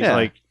his head.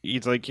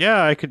 He's like,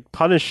 yeah, I could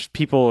punish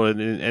people,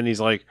 and he's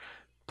like,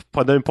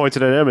 but then points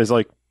it at him. He's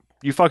like,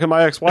 you fucking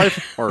my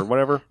ex-wife or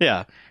whatever.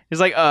 Yeah, he's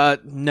like,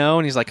 no,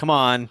 and he's like, come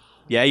on.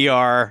 Yeah, you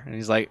are. And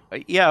he's like,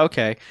 yeah,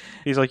 okay.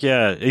 He's like,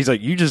 yeah. He's like,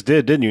 you just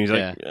did, didn't you? He's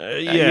like,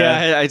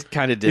 yeah, I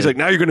kind of did. He's like,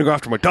 now you're going to go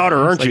after my daughter,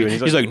 aren't you?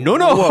 And he's like, no.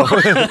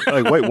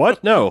 Like, wait,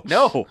 what? No.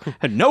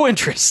 Had no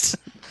interest.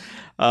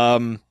 How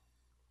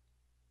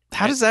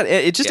does that?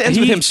 It just ends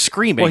with him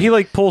screaming. Well, he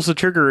like pulls the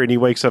trigger and he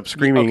wakes up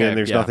screaming, and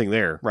there's nothing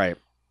there. Right.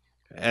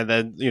 And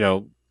then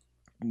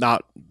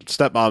not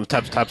stepmom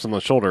taps on the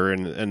shoulder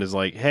and is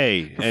like,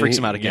 hey, freaks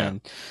him out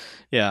again.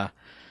 Yeah.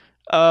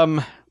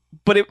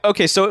 But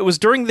so it was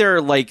during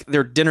their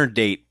dinner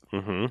date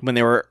when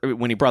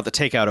he brought the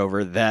takeout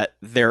over that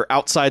they're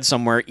outside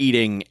somewhere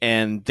eating,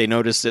 and they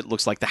notice it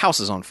looks like the house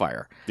is on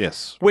fire.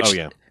 Yes.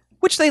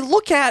 Which they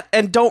look at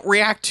and don't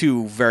react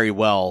to very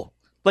well.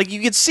 Like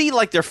you could see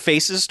like their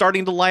faces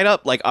starting to light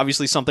up. Like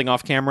obviously something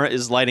off camera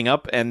is lighting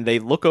up, and they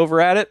look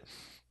over at it,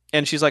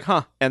 And she's like,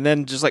 huh. And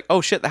then just like,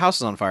 oh shit, the house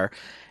is on fire.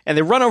 And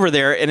they run over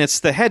there, and it's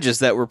the hedges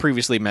that were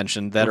previously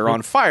mentioned that are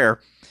on fire,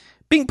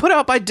 being put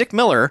out by Dick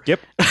Miller. Yep.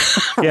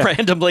 Yeah.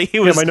 Randomly. He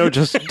was my note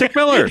just, Dick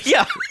Miller.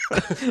 Yeah.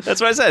 That's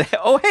what I said.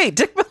 Oh, hey,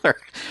 Dick Miller.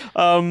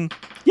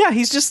 Yeah,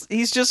 he's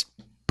just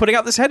putting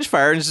out this hedge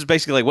fire, and it's just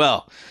basically like,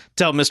 well,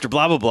 tell Mr.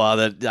 Blah, blah, blah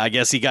that I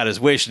guess he got his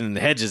wish and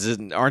the hedges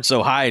aren't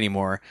so high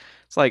anymore.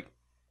 It's like,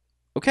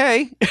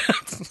 okay.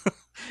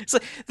 It's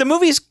like the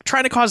movie's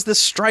trying to cause this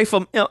strife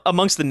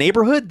amongst the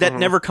neighborhood that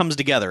never comes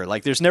together.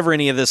 Like, there's never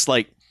any of this,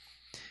 like,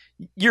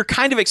 you're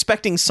kind of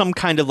expecting some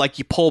kind of, like,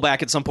 you pull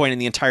back at some point and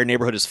the entire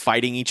neighborhood is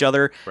fighting each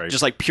other. Right.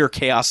 Just like pure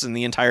chaos in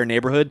the entire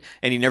neighborhood,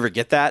 and you never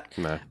get that.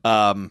 Nah.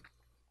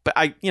 But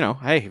hey,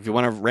 if you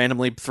want to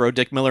randomly throw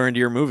Dick Miller into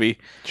your movie,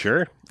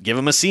 Sure. give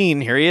him a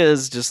scene. Here he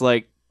is, just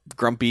like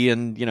grumpy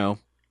and,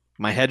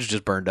 my hedge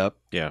just burned up.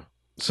 Yeah.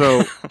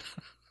 So,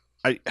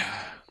 I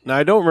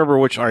don't remember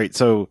which. All right.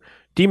 So,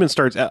 Demon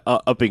starts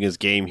upping his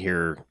game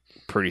here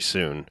pretty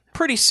soon.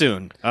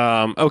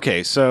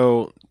 Okay.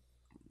 So,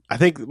 I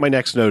think my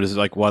next note is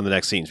like one of the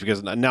next scenes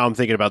because now I'm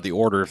thinking about the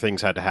order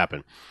things had to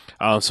happen.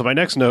 So, my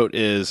next note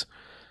is,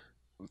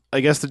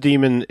 I guess the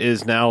demon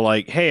is now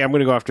like, hey, I'm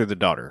going to go after the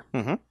daughter.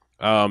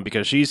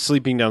 Because she's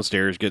sleeping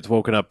downstairs, gets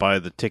woken up by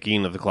the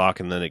ticking of the clock,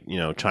 and then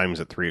it chimes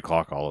at 3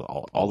 o'clock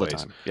all the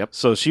days. time. Yep.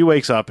 So she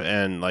wakes up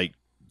and like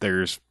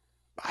there's,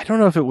 I don't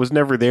know if it was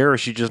never there or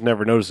she just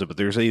never noticed it, but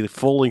there's a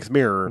full length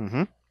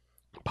mirror,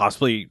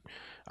 possibly.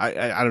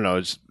 I don't know.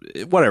 It's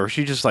whatever.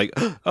 She just like,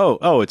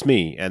 oh, it's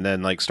me, and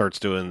then like starts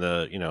doing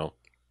the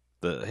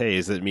hey,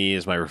 is it me?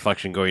 Is my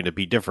reflection going to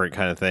be different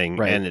kind of thing?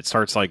 Right. And it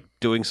starts like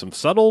doing some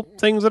subtle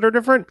things that are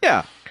different.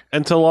 Yeah.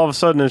 Until all of a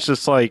sudden it's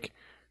just like,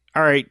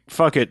 all right,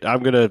 fuck it,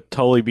 I'm going to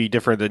totally be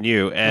different than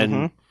you.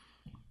 And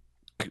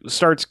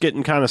starts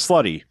getting kind of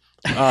slutty.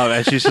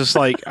 And she's just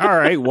like, all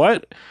right,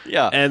 what?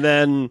 Yeah. And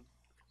then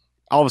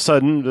all of a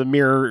sudden the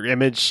mirror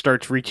image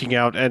starts reaching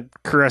out and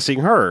caressing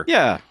her.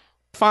 Yeah.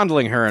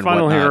 Fondling her and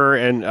whatnot.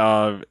 And,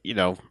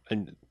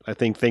 and I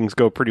think things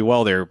go pretty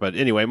well there. But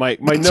anyway, my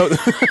note,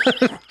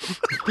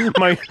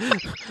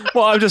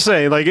 well, I'm just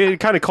saying, like, it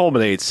kind of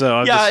culminates. So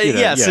I'm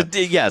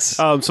yes.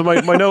 So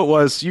my note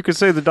was, you could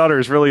say the daughter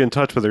is really in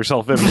touch with her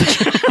self-image.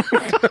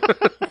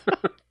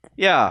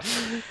 Yeah.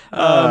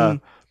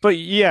 But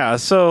yeah,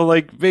 so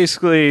like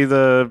basically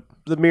the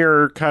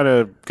mirror kind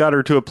of got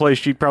her to a place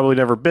she'd probably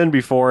never been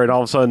before, and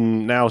all of a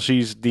sudden now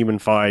she's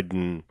demonified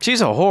and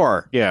she's a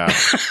whore. Yeah,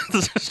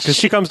 because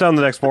she comes down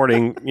the next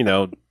morning,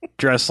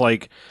 dressed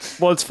like.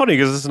 Well, it's funny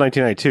because this is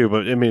 1992,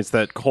 but I mean it's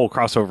that whole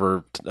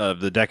crossover of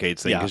the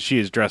decades thing because she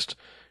is dressed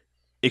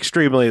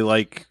extremely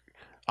like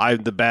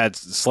I'm the bad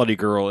slutty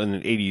girl in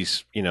an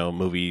 80s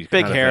movie.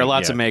 Big hair,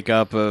 lots of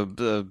makeup.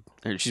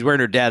 She's wearing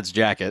her dad's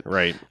jacket.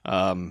 Right.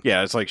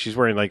 Yeah, it's like she's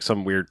wearing like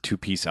some weird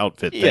two-piece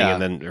outfit thing,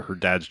 and then her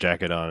dad's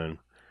jacket on.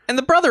 And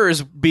the brother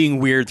is being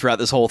weird throughout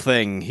this whole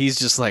thing. He's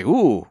just like,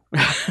 ooh,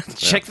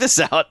 check this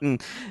out.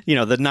 And,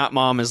 the not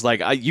mom is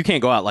like, you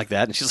can't go out like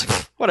that. And she's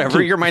like,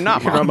 whatever, you're my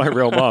not mom. You're not my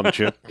real mom,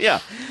 Chip. Yeah.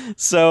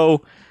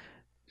 So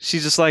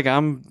she's just like,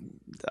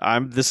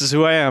 this is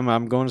who I am.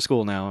 I'm going to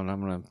school now, and I'm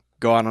going to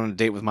go out on a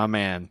date with my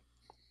man.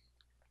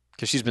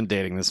 Because she's been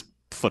dating this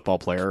football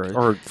player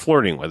or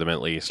flirting with him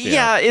at least.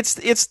 Yeah, it's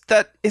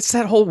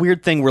that whole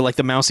weird thing where like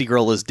the mousy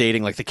girl is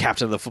dating like the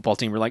captain of the football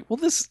team. We're like, well,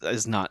 this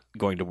is not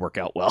going to work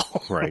out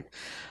well. Right.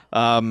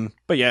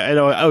 But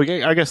yeah,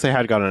 I guess they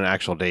had gotten an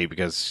actual date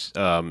because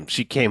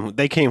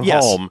they came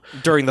home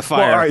during the fire.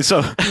 Well, all right,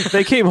 so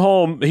they came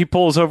home, he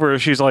pulls over,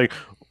 she's like,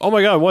 oh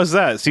my god, what's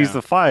that? Sees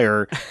the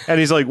fire,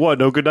 and he's like, what,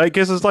 no goodnight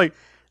kisses? Like,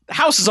 the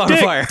house is on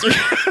fire.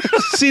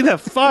 See that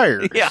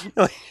fire? Yeah.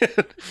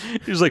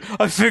 He was like,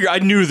 I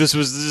knew this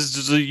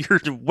was your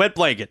wet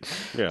blanket.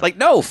 Yeah. Like,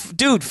 no,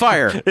 dude,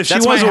 fire. If she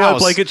was a wet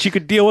blanket, she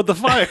could deal with the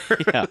fire.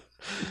 Yeah.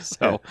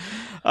 So,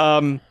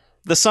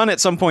 the son at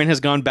some point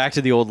has gone back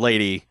to the old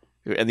lady,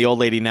 and the old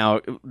lady now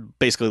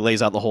basically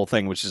lays out the whole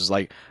thing, which is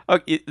like,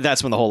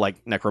 that's when the whole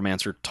like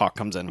necromancer talk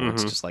comes in. Where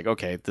it's just like,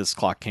 okay, this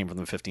clock came from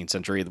the 15th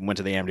century, went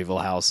to the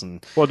Amityville house,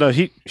 and well, no,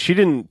 she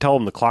didn't tell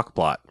him the clock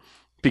plot.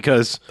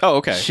 Because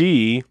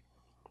she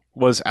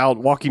was out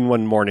walking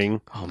one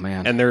morning. Oh,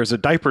 man. And there's a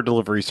diaper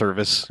delivery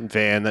service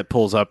van that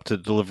pulls up to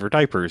deliver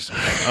diapers.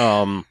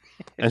 And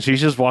she's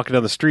just walking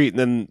down the street,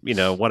 and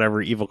then,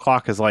 whatever evil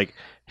clock is like,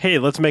 hey,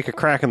 let's make a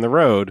crack in the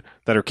road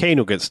that her cane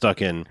will get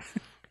stuck in.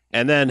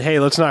 And then, hey,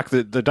 let's knock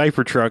the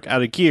diaper truck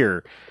out of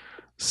gear.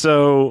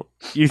 So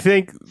you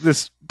think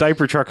this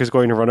diaper truck is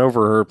going to run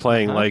over her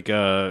playing like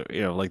the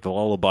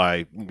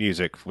lullaby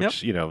music,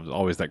 which,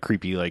 always that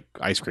creepy like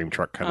ice cream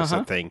truck kind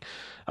of thing.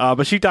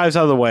 But she dives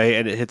out of the way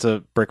and it hits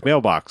a brick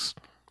mailbox.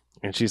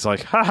 And she's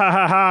like, ha ha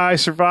ha ha, I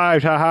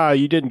survived, ha ha,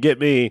 you didn't get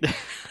me.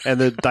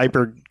 And the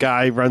diaper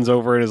guy runs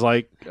over and is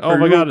like, oh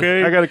my god,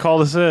 okay? I gotta call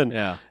this in.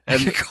 Yeah.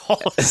 And call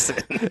this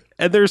in.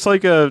 And there's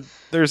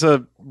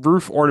a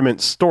roof ornament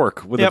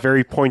stork with a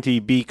very pointy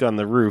beak on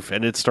the roof,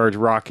 and it starts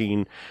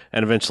rocking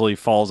and eventually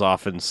falls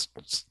off and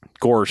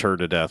gores her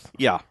to death.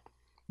 Yeah.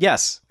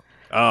 Yes.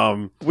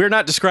 We're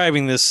not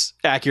describing this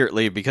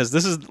accurately because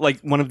this is like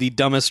one of the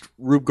dumbest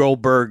Rube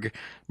Goldberg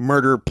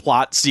murder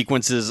plot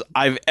sequences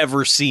I've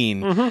ever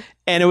seen.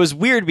 And it was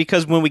weird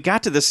because when we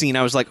got to the scene,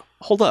 I was like,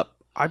 hold up.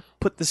 I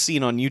put this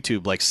scene on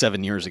YouTube like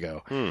 7 years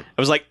ago. I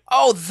was like,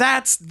 oh,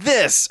 that's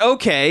this.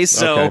 Okay.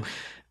 So,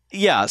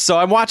 yeah. So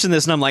I'm watching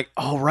this and I'm like,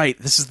 oh, right.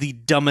 This is the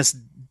dumbest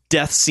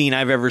death scene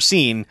I've ever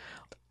seen.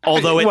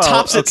 Although it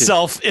tops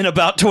itself in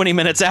about 20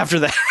 minutes after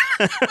that.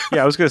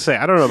 Yeah, I was going to say,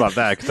 I don't know about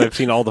that because I've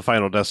seen all the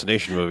Final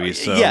Destination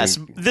movies. So. Yes,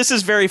 this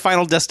is very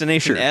Final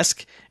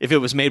Destination-esque if it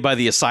was made by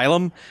the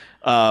Asylum.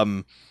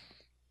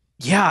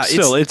 Yeah.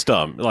 Still, it's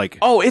dumb. Like,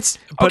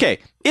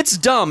 it's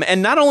dumb.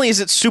 And not only is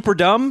it super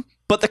dumb,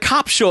 but the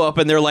cops show up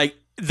and they're like,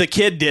 the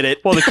kid did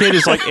it. Well, the kid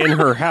is like in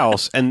her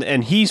house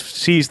and he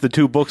sees the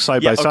two books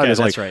side by side and is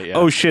like,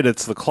 oh shit,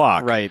 it's the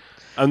clock. Right.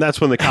 And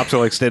that's when the cops are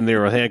like standing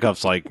there with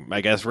handcuffs, like,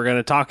 I guess we're going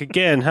to talk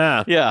again,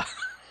 huh? Yeah.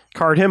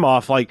 Cart him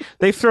off. Like,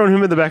 they've thrown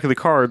him in the back of the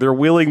car. They're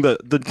wheeling the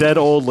dead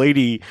old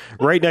lady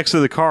right next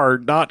to the car,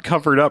 not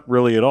covered up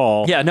really at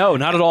all. Yeah, no,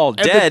 not at all.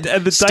 Dead,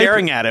 and the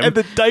staring at him. And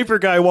the diaper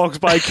guy walks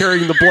by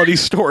carrying the bloody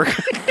stork.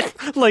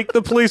 Like,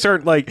 the police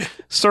aren't like,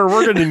 sir,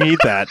 we're going to need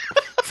that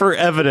for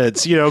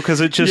evidence,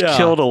 because it just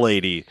killed a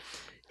lady.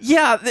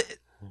 Yeah,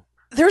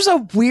 there's a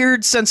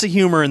weird sense of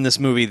humor in this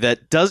movie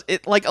that does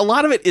it. Like, a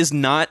lot of it is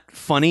not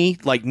funny,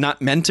 like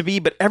not meant to be,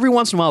 but every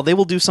once in a while they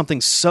will do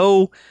something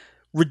so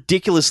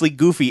ridiculously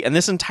goofy, and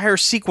this entire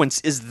sequence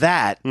is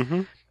that.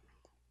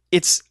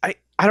 It's I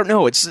don't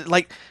know. It's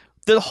like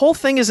the whole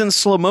thing is in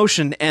slow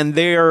motion, and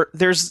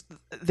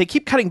they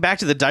keep cutting back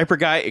to the diaper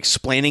guy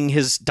explaining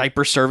his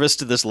diaper service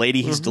to this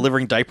lady he's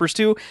delivering diapers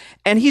to,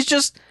 and he's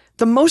just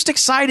the most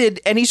excited,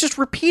 and he's just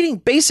repeating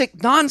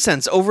basic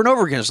nonsense over and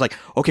over again. It's like,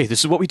 okay, this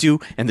is what we do,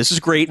 and this is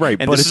great. Right,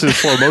 and but it's in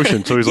slow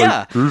motion, so he's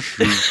like, this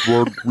is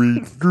what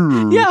we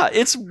do. Yeah,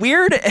 it's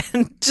weird,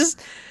 and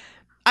just,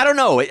 I don't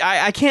know.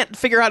 I can't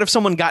figure out if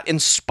someone got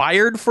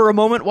inspired for a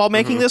moment while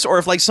making this, or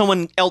if like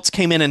someone else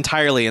came in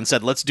entirely and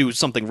said, let's do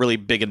something really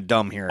big and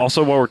dumb here.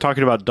 Also, while we're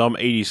talking about dumb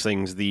 80s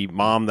things, the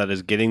mom that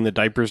is getting the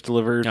diapers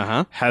delivered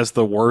has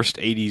the worst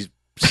 80s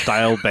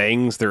style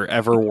bangs there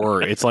ever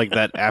were. It's like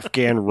that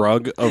Afghan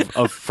rug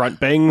of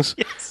front bangs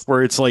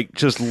where it's like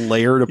just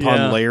layered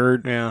upon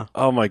layered. Yeah.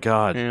 Oh my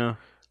God. Yeah.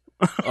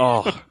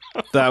 Oh,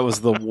 that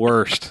was the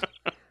worst.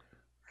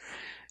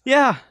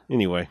 Yeah.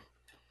 Anyway.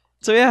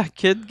 So yeah,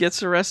 kid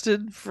gets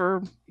arrested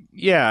for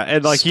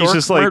and like he's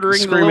just like murdering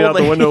screaming out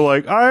the window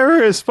like,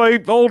 Iris,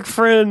 my old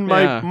friend,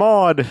 my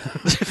Maud.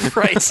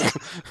 Right.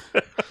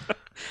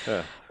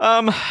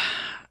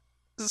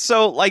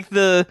 So like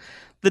the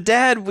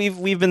dad,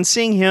 we've been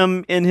seeing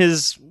him in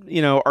his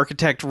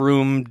architect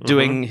room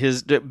doing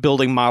his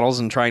building models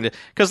and trying to,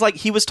 because like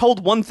he was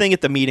told one thing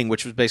at the meeting,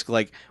 which was basically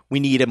like, we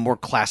need a more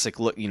classic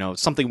look,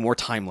 something more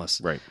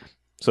timeless. Right.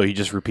 So he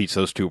just repeats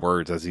those two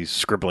words as he's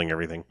scribbling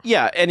everything.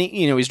 Yeah, and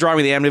he's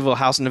drawing the Amityville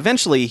house, and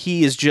eventually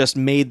he has just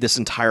made this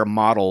entire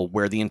model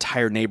where the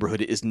entire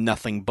neighborhood is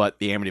nothing but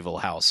the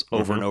Amityville house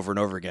over and over and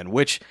over again,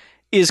 which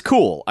is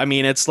cool. I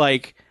mean, it's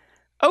like,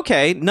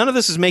 okay, none of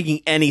this is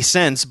making any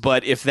sense,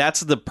 but if that's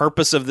the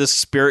purpose of this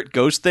spirit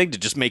ghost thing, to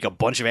just make a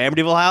bunch of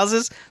Amityville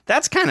houses,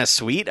 that's kind of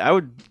sweet. I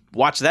would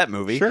watch that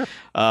movie. Sure.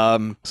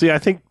 See, I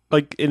think,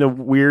 like, in a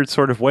weird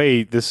sort of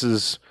way, this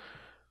is...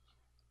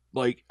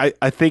 Like,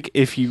 I think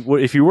if you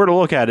were to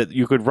look at it,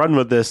 you could run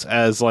with this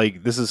as,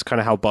 like, this is kind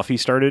of how Buffy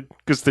started,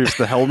 because there's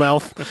the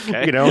Hellmouth,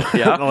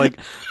 Yeah. Like,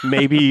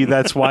 maybe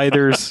that's why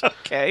there's the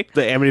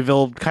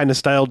Amityville kind of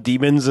style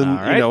demons in,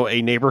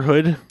 a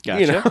neighborhood.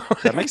 Gotcha.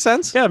 That makes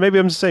sense. Yeah, maybe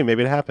I'm just saying,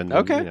 maybe it happened.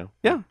 Okay. And,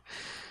 Yeah.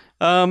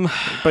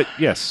 But,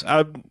 yes.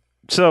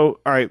 So,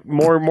 all right,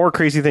 more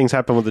crazy things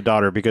happen with the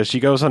daughter, because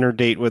she goes on her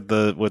date with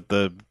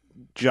the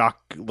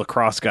Jacques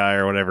Lacrosse guy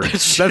or whatever.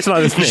 That's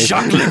not his name.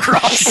 Jacques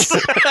Lacrosse.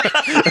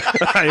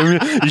 I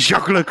am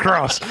Jacques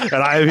Lacrosse, and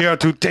I am here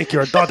to take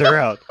your daughter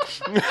out.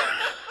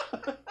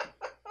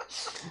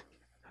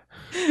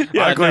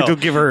 I'm going to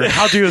give her,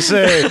 how do you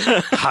say?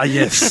 Ah,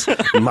 yes,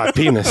 my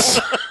penis.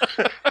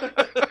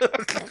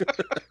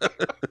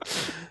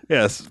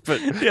 Yes,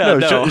 but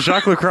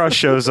Jacques Lacrosse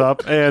shows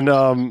up,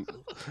 and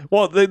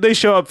they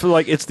show up for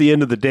like it's the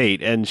end of the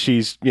date, and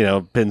she's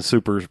been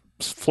super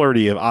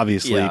flirty,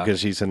 obviously,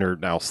 because she's in her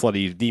now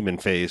slutty demon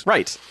phase.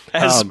 Right.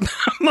 As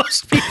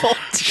most people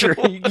do. Sure,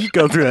 you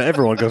go through that.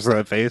 Everyone goes through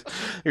that phase.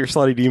 Your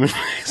slutty demon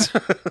phase.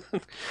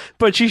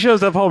 But she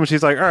shows up home and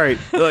she's like, all right,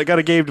 I got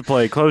a game to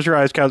play. Close your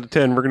eyes, count to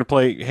 10. We're going to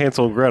play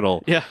Hansel and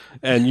Gretel. Yeah.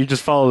 And you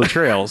just follow the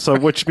trail. So,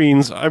 which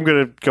means I'm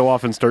going to go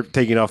off and start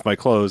taking off my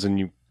clothes, and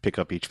you pick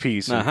up each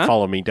piece and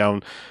follow me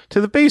down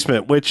to the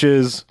basement, which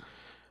is...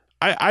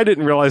 I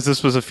didn't realize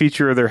this was a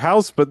feature of their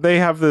house, but they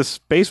have this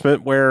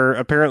basement where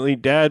apparently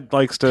Dad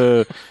likes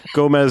to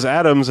Gomez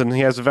Adams, and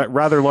he has a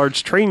rather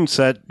large train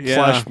set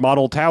 /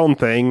 model town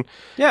thing.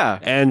 Yeah.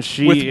 And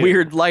she... With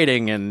weird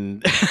lighting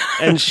and...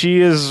 and she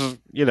is,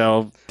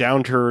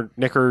 down to her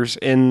knickers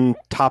in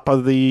top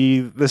of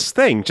this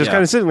thing. Just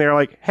kind of sitting there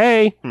like,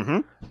 hey,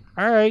 all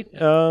right.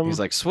 He's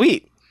like,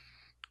 sweet.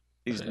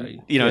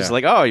 It's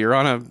like, oh, you're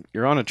on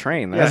a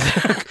train.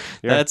 That's,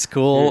 that's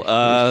cool.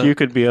 You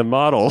could be a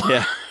model.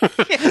 Yeah.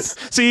 Yes.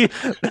 See,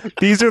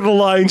 these are the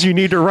lines you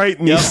need to write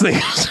in these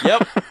things.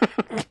 Yep.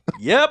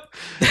 Yep.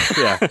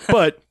 Yeah,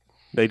 but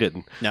they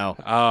didn't.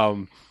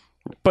 No.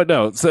 But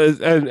no. So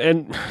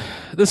and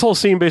this whole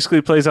scene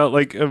basically plays out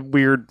like a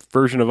weird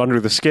version of Under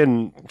the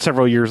Skin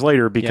several years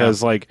later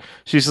because like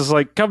she's just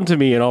like, come to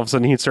me, and all of a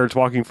sudden he starts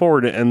walking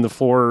forward, and the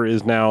floor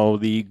is now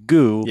the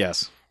goo.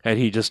 Yes. And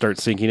he just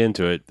starts sinking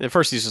into it. At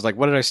first, he's just like,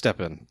 what did I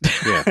step in?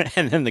 Yeah.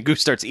 And then the goo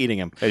starts eating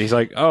him. And he's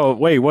like, oh,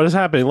 wait, what is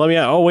happening? Let me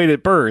out. Oh, wait,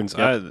 it burns.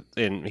 Yep.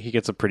 And he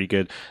gets a pretty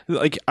good,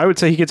 like, I would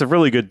say he gets a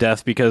really good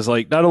death because,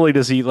 like, not only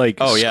does he, like,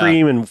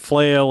 scream and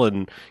flail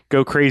and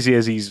go crazy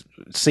as he's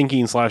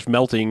sinking /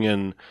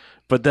 melting,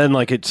 but then,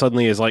 like, it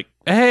suddenly is like,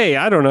 hey,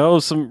 I don't know,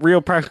 some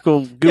real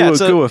practical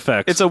goo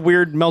effects. It's a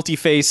weird melty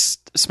face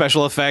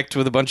special effect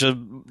with a bunch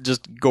of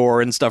just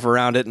gore and stuff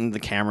around it, and the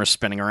camera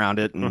spinning around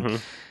it.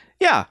 And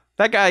yeah.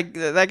 That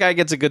guy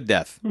gets a good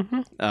death.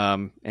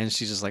 And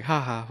she's just like,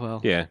 haha,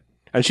 well. Yeah.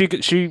 And she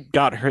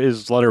got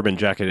his Letterman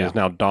jacket and has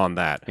now donned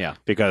that. Yeah.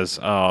 Because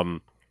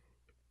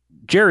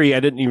Jerry, I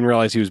didn't even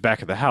realize he was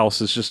back at the house,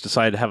 has just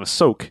decided to have a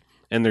soak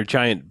in their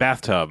giant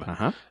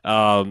bathtub.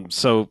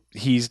 So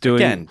he's doing...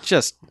 Again,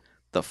 just...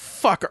 the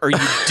fuck are you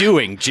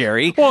doing,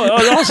 Jerry? Well,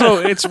 also,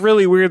 it's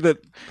really weird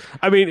that...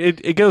 I mean,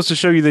 it goes to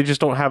show you they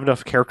just don't have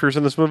enough characters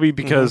in this movie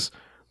because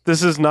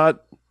this is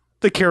not...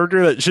 the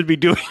character that should be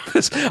doing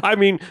this. I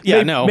mean,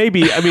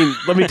 maybe. I mean,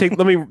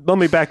 let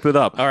me back that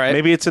up. All right.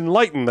 Maybe it's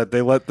enlightened that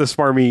they let the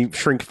smarmy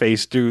shrink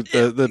face do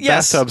the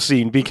bathtub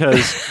scene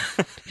because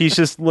he's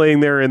just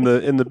laying there in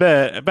the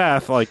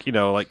bath, like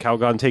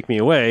Calgon, take me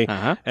away,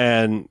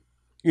 and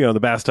the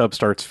bathtub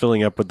starts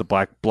filling up with the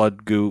black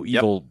blood goo,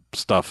 evil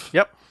stuff.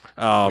 Yep.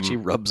 Which he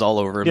rubs all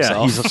over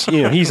himself.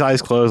 Yeah, he's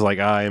eyes closed, like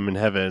I am in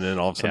heaven, and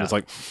all of a sudden it's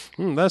like,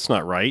 that's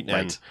not right.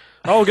 And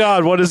oh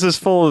God, what is this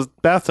full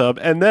bathtub?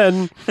 And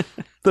then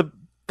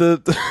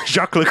the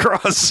Jacques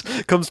Lacrosse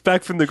comes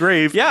back from the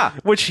grave. Yeah,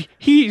 which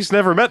he's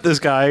never met this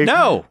guy.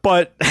 No,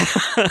 but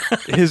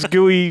his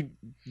gooey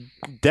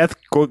death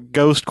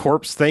ghost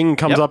corpse thing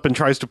comes up and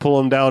tries to pull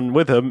him down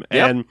with him,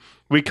 and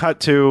we cut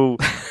to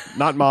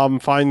not mom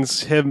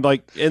finds him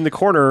like in the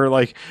corner,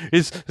 like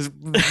is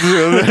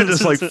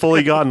just like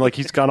fully gone, like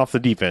he's gone off the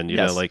deep end. You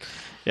know, like.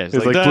 Yeah, it's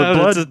like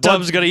the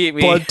tub's gonna eat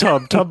me.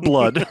 Tub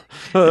blood.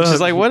 She's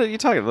like, what are you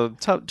talking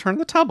about? Turn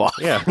the tub off.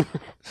 Yeah.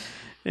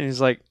 And he's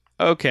like,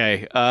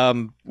 okay,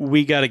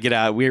 we got to get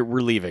out. We're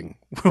leaving.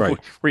 Right.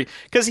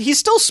 Because he's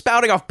still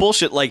spouting off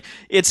bullshit like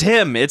it's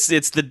him. It's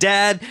the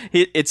dad.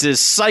 It's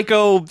his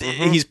psycho.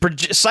 He's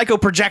psycho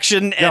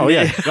projection. And Oh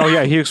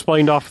yeah. He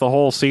explained off the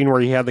whole scene where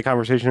he had the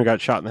conversation and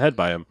got shot in the head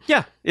by him.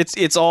 Yeah.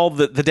 It's all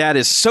the dad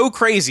is so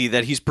crazy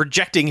that he's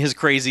projecting his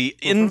crazy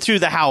into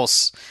the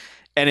house.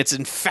 And it's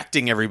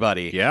infecting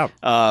everybody. Yeah.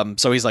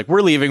 So he's like,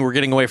 we're leaving. We're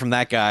getting away from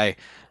that guy.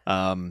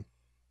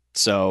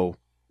 So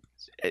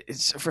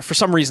it's, for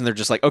some reason, they're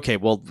just like, okay,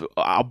 well,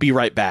 I'll be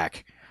right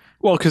back.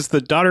 Well, because the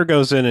daughter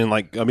goes in and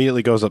like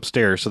immediately goes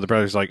upstairs. So the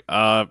brother's like,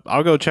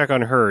 I'll go check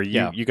on her.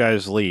 You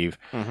guys leave.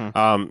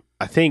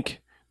 I think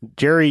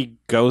Jerry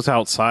goes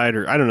outside,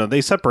 or I don't know. They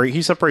separate.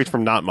 He separates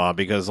from Not Mom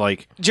because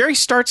like Jerry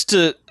starts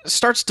to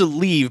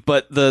leave,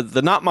 but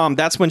the Not Mom,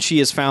 that's when she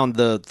has found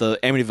the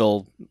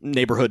Amityville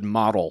neighborhood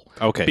model.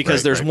 Okay,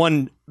 because there's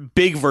one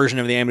big version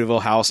of the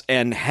Amityville house,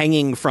 and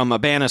hanging from a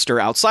banister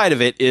outside of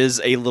it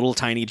is a little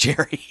tiny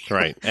Jerry.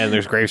 Right, and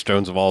there's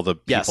gravestones of all the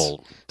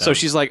people. Yes. So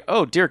she's like,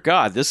 "Oh dear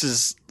God, this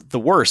is the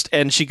worst,"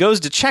 and she goes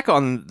to check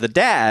on the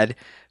dad,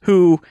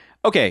 who.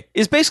 Okay,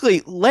 is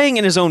basically laying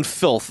in his own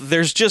filth.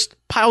 There's just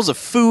piles of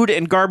food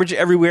and garbage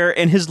everywhere,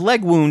 and his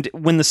leg wound,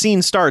 when the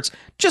scene starts,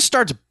 just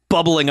starts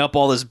bubbling up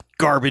all this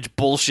garbage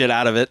bullshit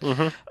out of it.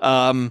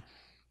 And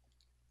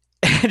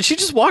she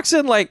just walks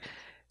in like,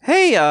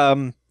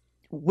 hey,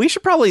 we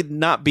should probably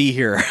not be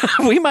here.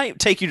 We might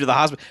take you to the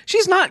hospital.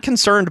 She's not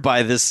concerned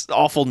by this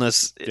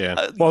awfulness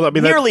well, I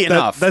mean, nearly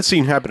enough. That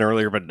scene happened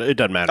earlier, but it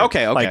doesn't matter.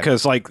 Okay.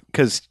 Because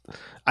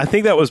I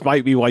think that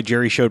might be why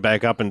Jerry showed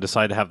back up and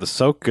decided to have the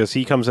soak, because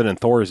he comes in and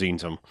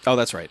Thorazines him. Oh,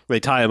 that's right. They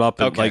tie him up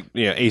and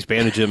Ace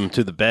bandage him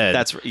to the bed.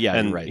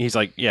 And right. He's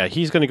like,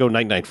 he's going to go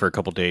night for a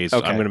couple days.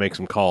 Okay. I'm going to make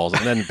some calls,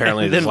 and then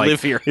apparently then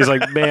live here. He's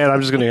like, man, I'm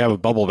just going to have a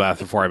bubble bath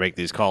before I make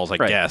these calls. I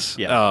guess.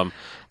 Yeah.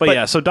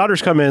 But so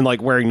daughters come in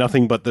like wearing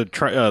nothing but the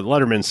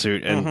Letterman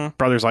suit, and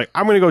brother's like,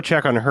 I'm going to go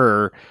check on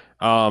her.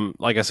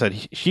 Like I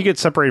said, she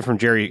gets separated from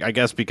Jerry, I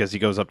guess, because he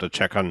goes up to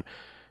check on.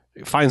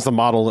 Finds the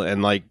model,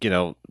 and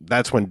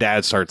that's when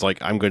dad starts like,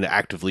 I'm going to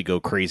actively go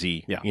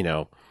crazy. She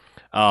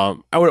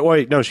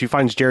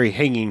finds Jerry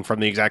hanging from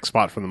the exact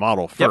spot from the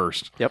model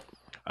first. Yep.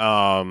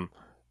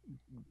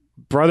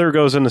 Brother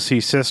goes in to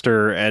see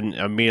sister and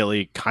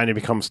immediately kind of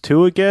becomes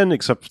two again,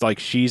 except like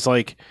she's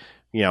like,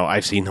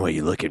 I've seen the way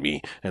you look at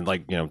me, and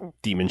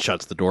demon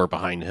shuts the door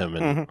behind him,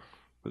 and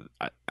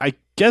I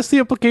guess the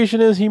implication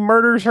is he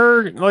murders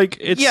her.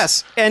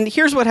 Yes, and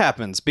here's what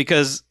happens,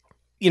 because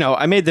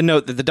I made the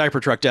note that the diaper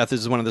truck death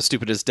is one of the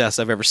stupidest deaths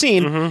I've ever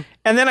seen.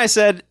 And then I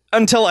said,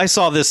 until I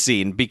saw this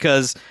scene,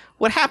 because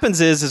what happens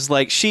is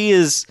like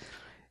she's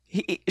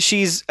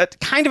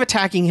kind of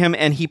attacking him,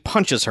 and he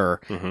punches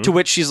her. To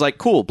which she's like,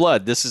 "Cool,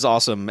 blood. This is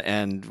awesome,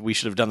 and we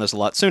should have done this a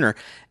lot sooner."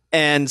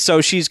 And so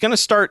she's gonna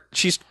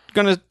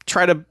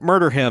try to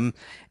murder him,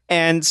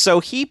 and so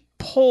he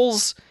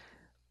pulls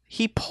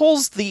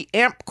the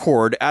amp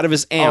cord out of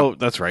his amp. Oh,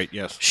 that's right.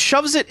 Yes.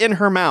 Shoves it in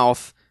her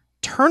mouth,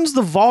 turns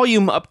the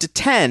volume up to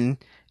 10,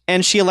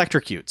 and she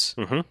electrocutes.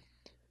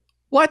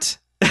 What?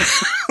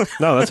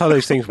 No, that's how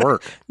these things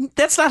work.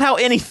 That's not how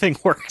anything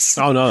works.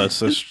 Oh no, it's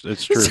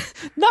true.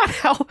 Not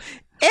how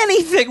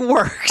anything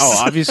works.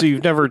 Oh, obviously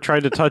you've never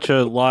tried to touch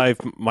a live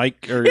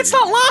mic, or It's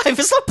not live.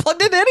 It's not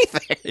plugged into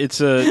anything.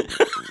 It's a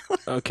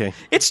okay.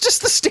 It's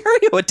just the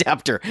stereo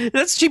adapter.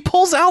 She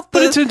pulls out the.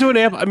 But it's into an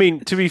amp. I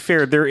mean, to be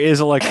fair, there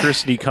is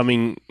electricity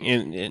coming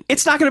in.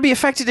 It's not going to be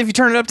affected if you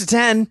turn it up to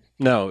 10.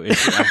 No,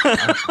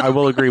 I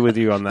will agree with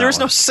you on that. There's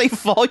no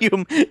safe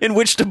volume in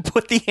which to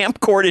put the amp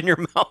cord in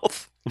your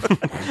mouth.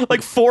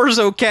 Like 4 is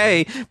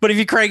okay, but if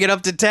you crank it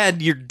up to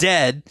 10, you're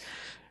dead.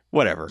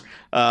 Whatever.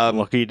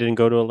 Lucky you didn't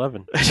go to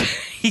 11.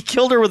 He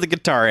killed her with a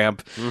guitar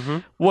amp.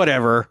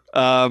 Whatever.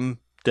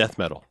 Death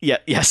metal. Yeah.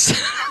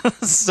 Yes.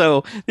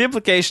 So the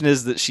implication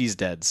is that she's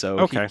dead. So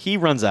Okay. he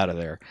runs out of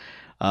there.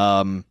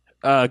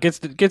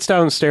 Gets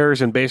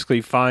downstairs and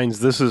basically finds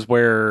this is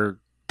where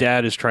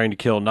Dad is trying to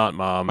kill not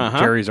Mom.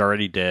 Jerry's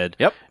already dead.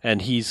 Yep.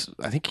 And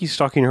I think he's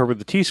stalking her with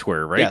the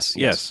T-square, right?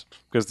 Yes.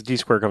 Because the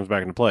T-square comes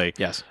back into play.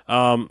 Yes.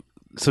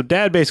 So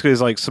Dad basically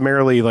is like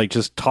summarily like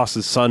just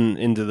tosses Son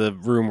into the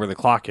room where the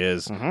clock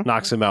is,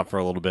 knocks him out for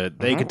a little bit.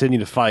 They continue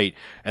to fight,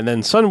 and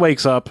then Son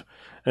wakes up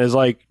and is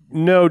like,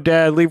 "No,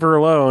 Dad, leave her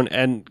alone,"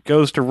 and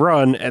goes to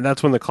run, and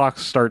that's when the clock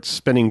starts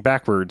spinning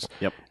backwards.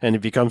 Yep. And it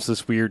becomes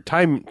this weird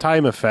time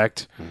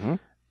effect.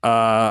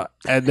 And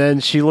then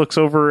she looks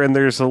over, and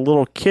there's a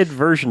little kid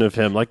version of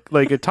him,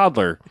 like a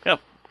toddler, Yep.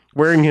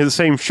 wearing his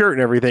same shirt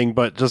and everything,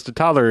 but just a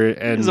toddler.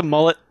 And He's a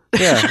mullet.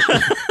 yeah,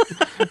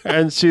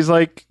 and she's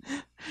like.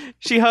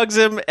 She hugs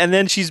him, and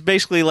then she's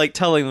basically like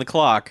telling the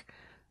clock,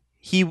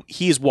 he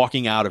is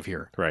walking out of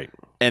here. Right.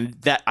 And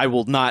that I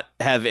will not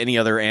have any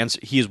other answer.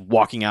 He is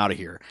walking out of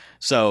here.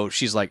 So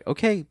she's like,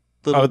 okay.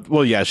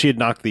 Well, yeah, she had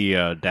knocked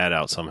the dad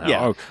out somehow.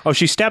 Yeah. Oh,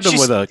 she stabbed him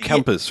with a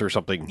compass or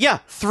something. Yeah,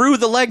 through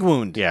the leg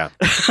wound. Yeah,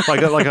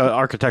 like an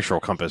architectural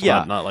compass,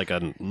 Yeah. not like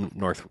a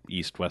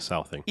northeast, west,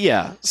 south thing.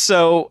 Yeah.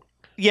 So,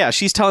 yeah,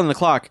 she's telling the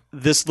clock,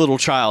 this little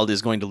child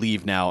is going to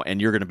leave now, and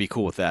you're going to be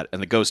cool with that.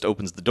 And the ghost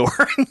opens the door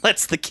and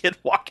lets the kid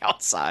walk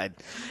outside.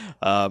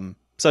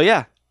 So,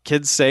 yeah,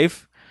 kid's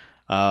safe.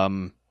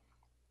 And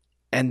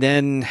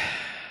then...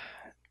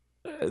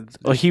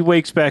 Well, he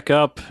wakes back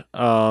up.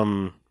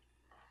 I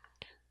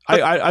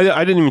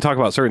didn't even talk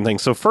about certain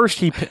things. So first,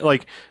 he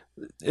like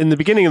in the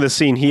beginning of the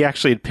scene, he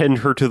actually had pinned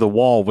her to the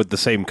wall with the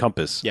same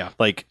compass. Yeah,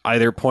 like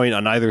either point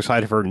on either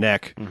side of her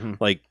neck.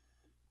 Like,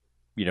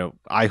 you know,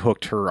 I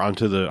hooked her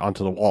onto the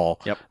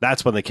wall. Yep.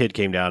 That's when the kid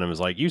came down and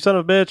was like, "You son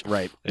of a bitch!"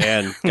 Right,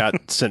 and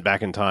got sent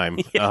back in time.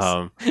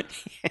 Yes.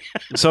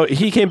 So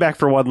he came back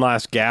for one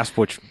last gasp,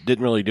 which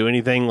didn't really do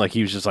anything. Like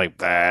he was just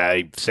like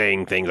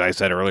saying things I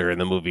said earlier in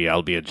the movie.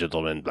 I'll be a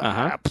gentleman.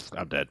 I'm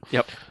dead.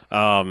 Yep.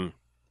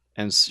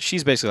 And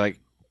she's basically like,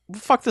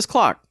 fuck this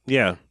clock.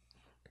 Yeah.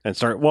 And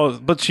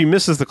but she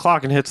misses the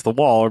clock and hits the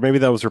wall, or maybe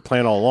that was her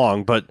plan all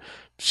along, but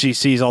she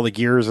sees all the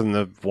gears in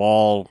the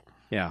wall.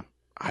 Yeah.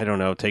 I don't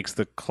know, takes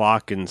the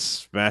clock and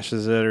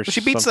smashes it or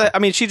she beats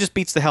something. she just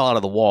beats the hell out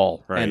of the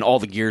wall and all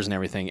the gears and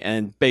everything.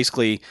 And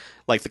basically,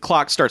 like, the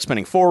clock starts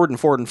spinning forward and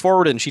forward and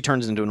forward, and she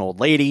turns into an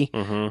old lady.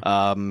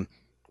 Then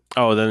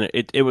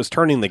it was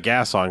turning the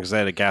gas on because they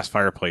had a gas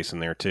fireplace in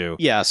there too.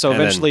 Yeah, so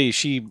eventually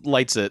she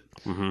lights it,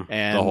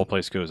 and the whole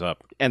place goes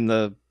up. And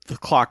the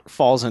clock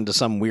falls into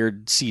some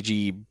weird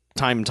CG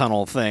time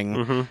tunnel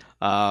thing.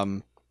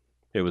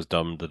 It was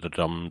dumb.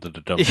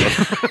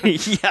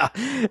 Yeah,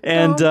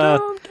 and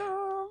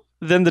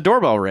then the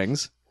doorbell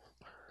rings,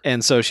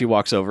 and so she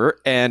walks over,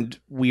 and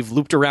we've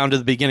looped around to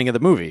the beginning of the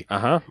movie.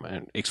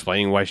 And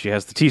explaining why she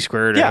has the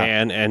T-square in her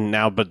hand, and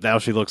now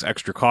she looks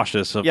extra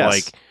cautious of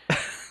like,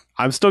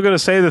 I'm still going to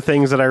say the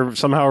things that I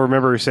somehow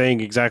remember saying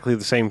exactly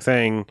the same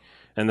thing,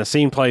 and the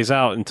scene plays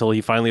out until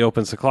he finally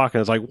opens the clock,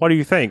 and it's like, what do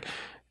you think?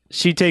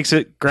 She takes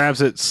it,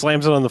 grabs it,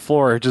 slams it on the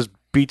floor, just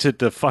beats it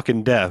to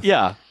fucking death.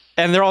 Yeah,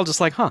 and they're all just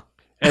like, huh.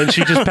 And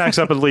she just packs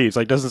up and leaves,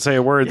 like doesn't say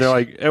a word. They're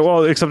like,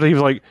 well, except he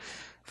was like,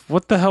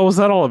 what the hell was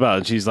that all about?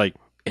 And she's like,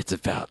 it's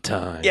about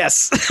time.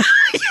 Yes.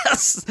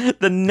 Yes.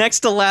 The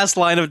next to last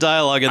line of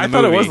dialogue in the movie.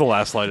 I thought it was the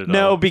last line of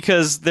dialogue. No,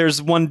 because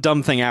there's one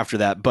dumb thing after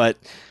that. But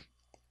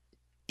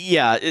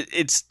yeah,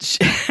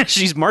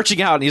 she's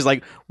marching out, and he's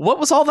like, what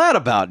was all that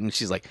about? And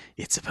she's like,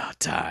 it's about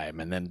time.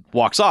 And then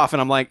walks off.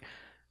 And I'm like,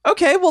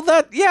 okay, well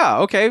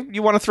okay.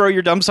 You want to throw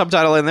your dumb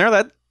subtitle in there?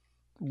 That,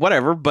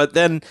 whatever. But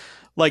then,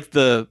 like,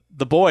 the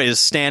boy is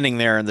standing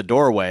there in the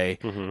doorway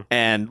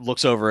and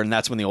looks over, and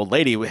that's when the old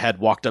lady had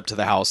walked up to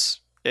the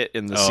house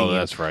in the scene. Oh,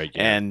 that's right.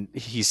 Yeah. And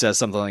he says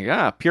something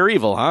like, pure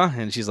evil, huh?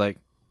 And she's like,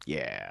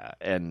 yeah.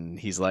 And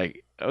he's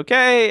like,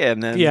 okay.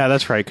 And then, Yeah,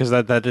 that's right. Because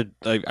that did.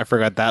 I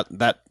forgot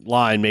that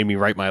line made me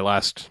write my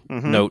last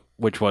note,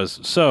 which was,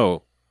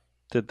 so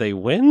did they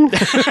win?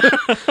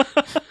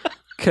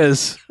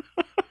 Because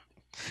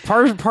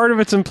part of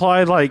it's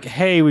implied like,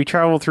 hey, we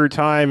traveled through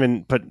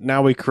time, but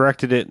now we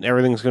corrected it, and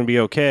everything's going to be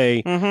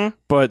okay. Mhm.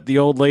 But the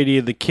old lady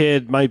and the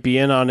kid might be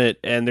in on it,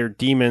 and they're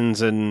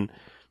demons, and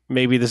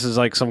maybe this is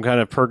like some kind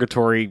of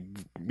purgatory,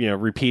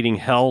 repeating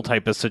hell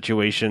type of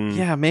situation.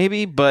 yeah,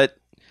 maybe. But,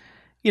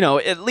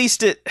 at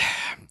least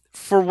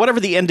for whatever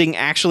the ending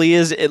actually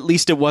is, at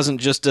least it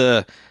wasn't just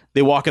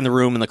they walk in the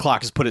room and the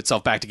clock has put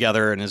itself back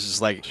together, and it's just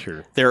like,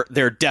 Sure.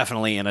 they're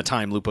definitely in a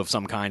time loop of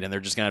some kind, and they're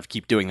just going to have to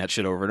keep doing that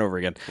shit over and over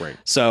again. Right.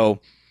 So,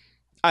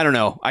 I don't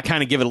know. I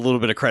kind of give it a little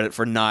bit of credit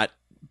for not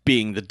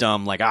being the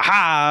dumb, like,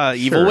 aha,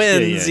 evil Sure.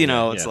 wins,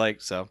 Yeah, it's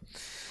like, so.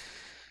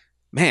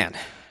 Man,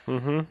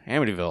 Mm-hmm.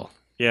 Amityville.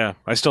 Yeah,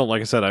 I still,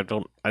 like I said, I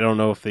don't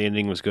know if the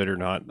ending was good or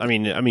not. I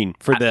mean,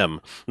 for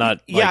them,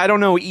 not. Yeah, I don't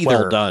know either.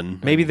 Well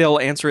done. Maybe they'll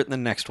answer it in the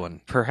next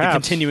one. Perhaps. The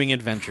continuing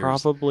adventures.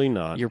 Probably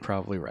not. You're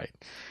probably right.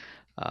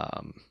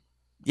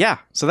 Yeah,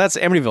 so that's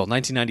Amityville,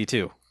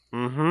 1992.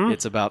 Mm-hmm.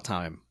 It's about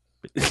time.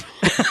 It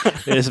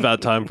is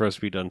about time for us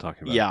to be done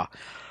talking about it. Yeah.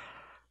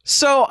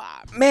 So,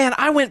 man,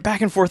 I went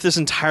back and forth this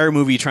entire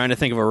movie trying to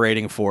think of a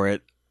rating for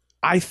it.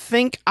 I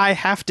think I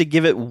have to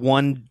give it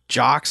 1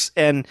 Jocks,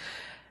 and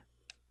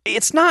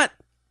it's not...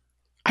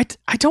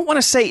 I don't want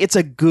to say it's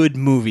a good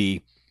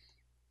movie.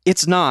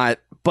 It's not,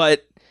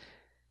 but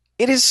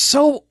it is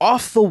so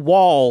off the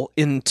wall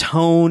in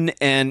tone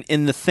and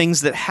in the things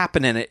that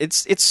happen in it.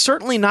 It's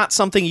certainly not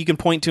something you can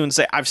point to and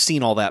say, I've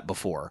seen all that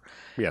before.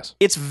 Yes.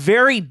 It's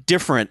very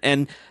different.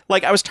 And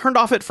like, I was turned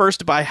off at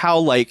first by how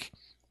like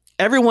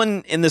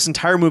everyone in this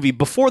entire movie,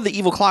 before the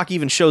evil clock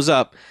even shows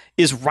up,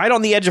 is right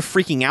on the edge of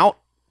freaking out,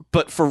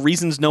 but for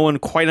reasons no one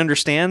quite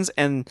understands.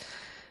 And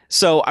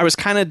so I was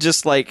kind of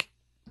just like,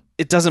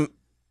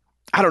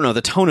 I don't know,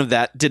 the tone of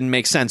that didn't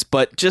make sense,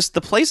 but just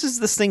the places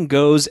this thing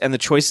goes and the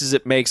choices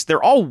it makes,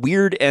 they're all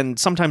weird and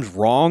sometimes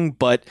wrong,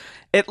 but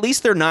at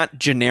least they're not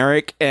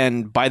generic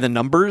and by the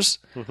numbers.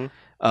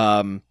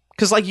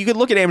 Because like you could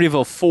look at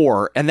Amityville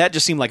 4 and that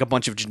just seemed like a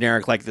bunch of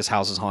generic, like this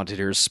house is haunted,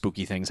 here's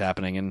spooky things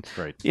happening. And,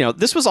 Right.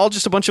 This was all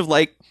just a bunch of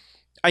like,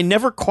 I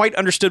never quite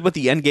understood what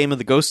the end game of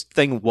the ghost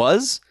thing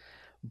was,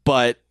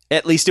 but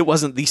at least it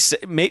wasn't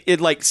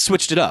it like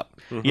switched it up.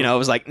 It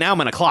was like, now I'm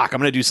in a clock. I'm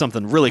going to do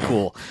something really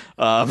cool.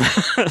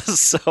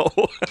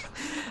 So,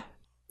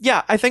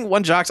 yeah, I think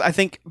 1 Jocks. I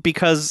think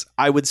because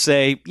I would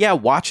say, yeah,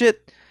 watch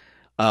it.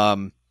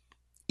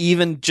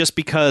 Even just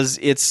because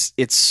it's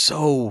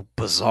so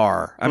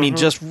bizarre. I mean,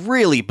 just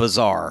really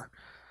bizarre.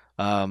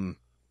 I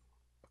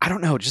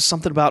don't know. Just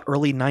something about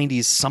early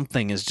 90s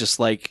something is just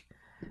like,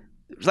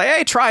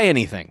 hey, try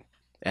anything.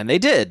 And they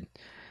did.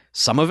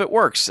 Some of it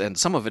works, and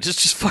some of it is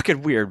just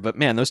fucking weird. But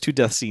man, those 2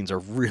 death scenes are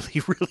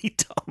really, really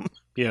dumb.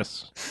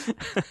 Yes.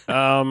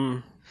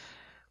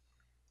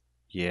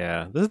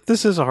 Yeah.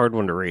 This is a hard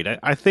one to rate.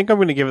 I think I'm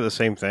going to give it the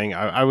same thing.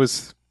 I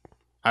was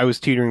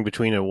teetering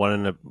between a 1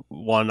 and a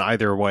 1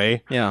 either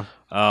way. Yeah.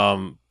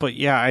 But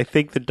yeah, I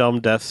think the dumb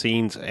death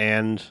scenes,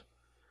 and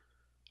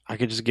I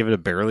could just give it a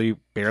barely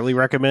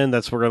recommend.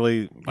 That's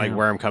really like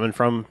where I'm coming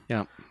from.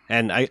 Yeah.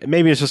 And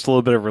maybe it's just a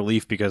little bit of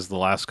relief because the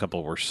last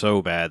couple were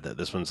so bad that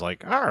this one's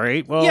like, all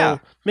right,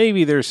 well,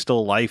 maybe there's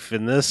still life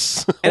in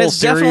this. And it's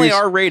series. definitely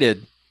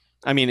R-rated.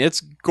 I mean,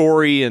 it's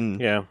gory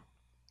and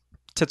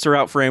tits are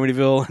out for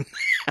Amityville and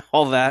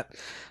all that.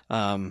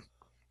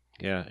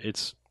 Yeah,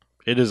 it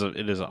is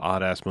an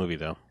odd ass movie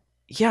though.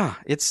 Yeah,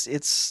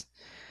 it's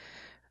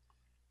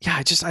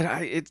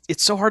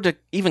so hard to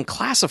even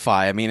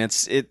classify. I mean,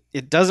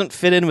 it doesn't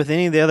fit in with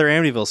any of the other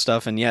Amityville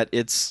stuff, and yet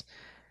it's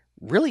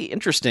really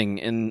interesting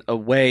in a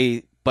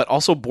way, but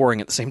also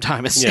boring at the same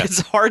time.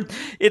 It's hard.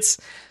 It's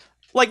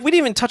like we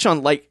didn't even touch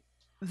on like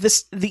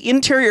this. The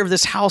interior of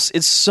this house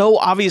is so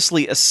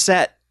obviously a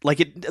set.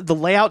 Like the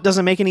layout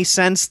doesn't make any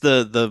sense.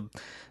 The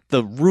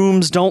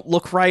rooms don't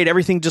look right.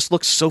 Everything just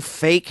looks so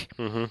fake.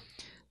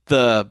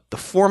 The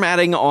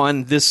formatting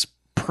on this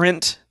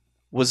print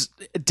was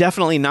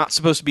definitely not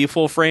supposed to be a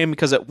full frame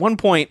because at one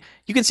point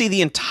you can see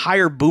the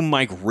entire boom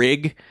mic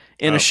rig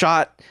in a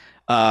shot.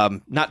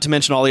 Not to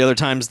mention all the other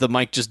times the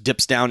mic just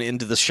dips down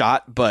into the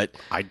shot, but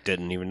I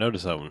didn't even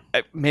notice that one.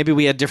 Maybe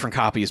we had different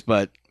copies,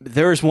 but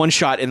there's one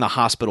shot in the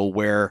hospital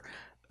where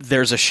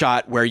there's a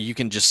shot where you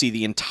can just see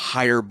the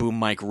entire boom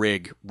mic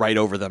rig right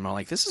over them. I'm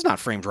like, this is not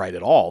framed right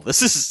at all.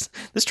 This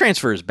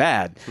transfer is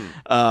bad.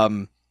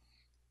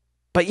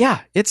 But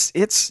yeah,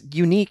 it's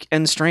unique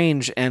and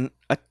strange and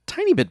a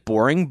tiny bit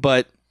boring,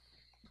 but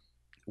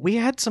we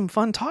had some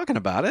fun talking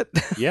about it.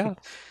 Yeah.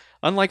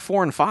 Unlike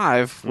 4 and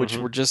 5, which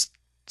were just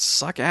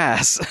suck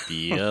ass.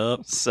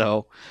 Yep.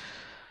 So,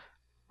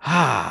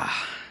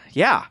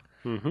 yeah.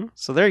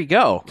 So there you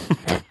go.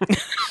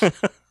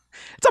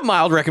 It's a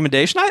mild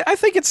recommendation. I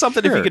think it's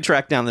something if you could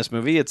track down this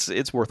movie,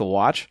 it's worth a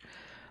watch.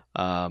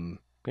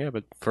 Yeah,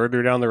 but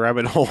further down the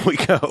rabbit hole we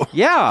go.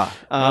 Yeah.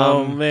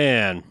 Oh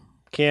man,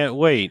 can't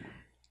wait.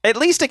 at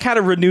least it kind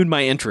of renewed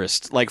my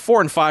interest. Like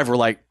 4 and 5 were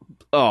like,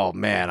 oh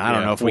man, I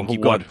don't know if we can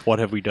keep going. What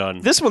have we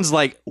done? This one's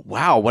like,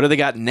 wow, what do they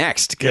got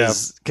next?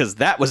 Because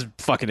that was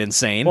fucking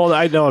insane. Well,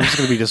 I know I'm just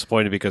going to be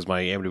disappointed because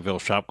my Amityville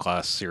Shop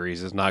Class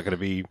series is not going to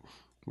be,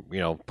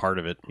 part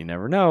of it. You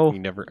never know.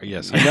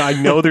 Yes, I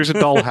know there's a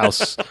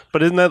Dollhouse,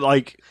 but isn't that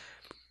like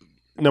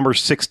number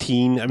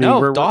 16? I mean,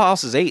 no,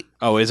 Dollhouse is 8.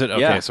 Oh, is it?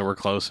 Okay, Yeah. so we're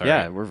close. All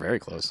yeah, right. we're very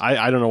close.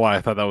 I don't know why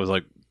I thought that was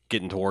like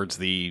getting towards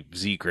the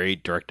Z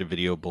grade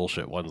direct-to-video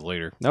bullshit ones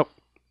later. Nope.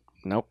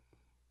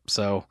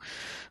 So,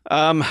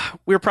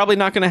 we're probably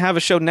not going to have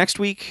a show next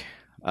week.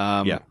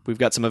 We've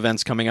got some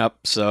events coming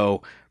up,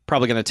 so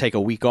probably going to take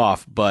a week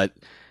off, but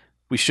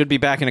we should be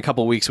back in a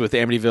couple weeks with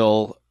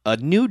Amityville: A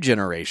New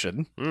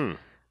Generation,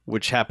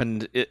 which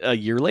happened a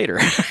year later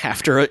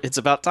after It's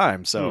About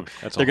Time. So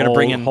That's they're going to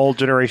bring in whole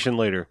generation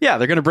later. Yeah,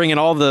 they're going to bring in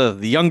all the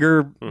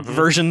younger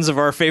versions of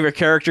our favorite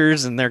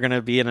characters, and they're going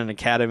to be in an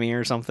academy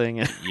or something.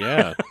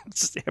 Yeah.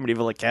 It's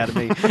Amityville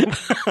Academy.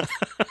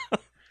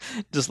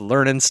 Just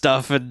learning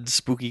stuff and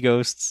spooky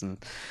ghosts. And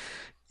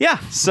yeah,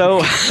 so...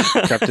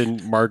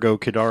 Captain Margot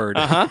Kidard.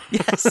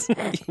 Yes.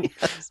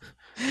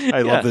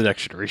 I love the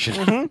next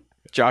generation.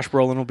 Josh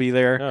Brolin will be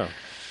there.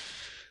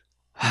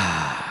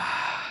 Oh.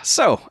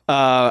 So,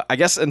 I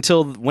guess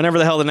until whenever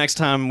the hell the next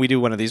time we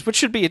do one of these, which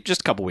should be just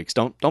a couple weeks.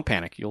 Don't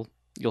panic. You'll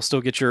still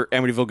get your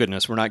Amityville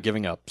goodness. We're not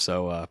giving up.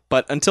 So,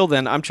 but until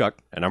then, I'm Chuck.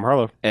 And I'm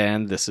Harlow.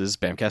 And this is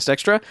Bamcast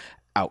Extra.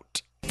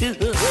 Out. It's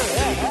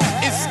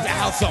the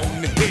house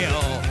on the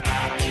hill.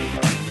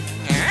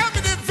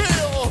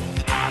 Amityville.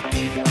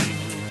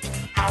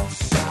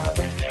 House on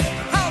the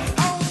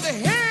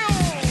hill.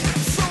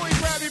 So he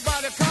grabbed me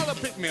by the collar,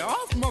 picked me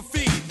off my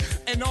feet.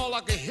 And all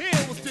I could hear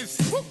was this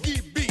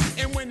spooky beat.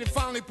 And when it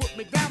finally put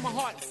me down, my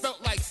heart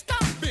felt like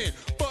stopping.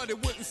 But it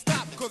wouldn't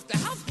stop because the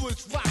house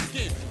was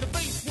rocking. The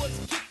bass was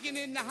kicking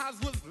and the house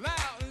was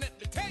loud. And let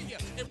me tell you,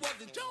 it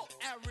wasn't your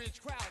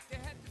average crowd.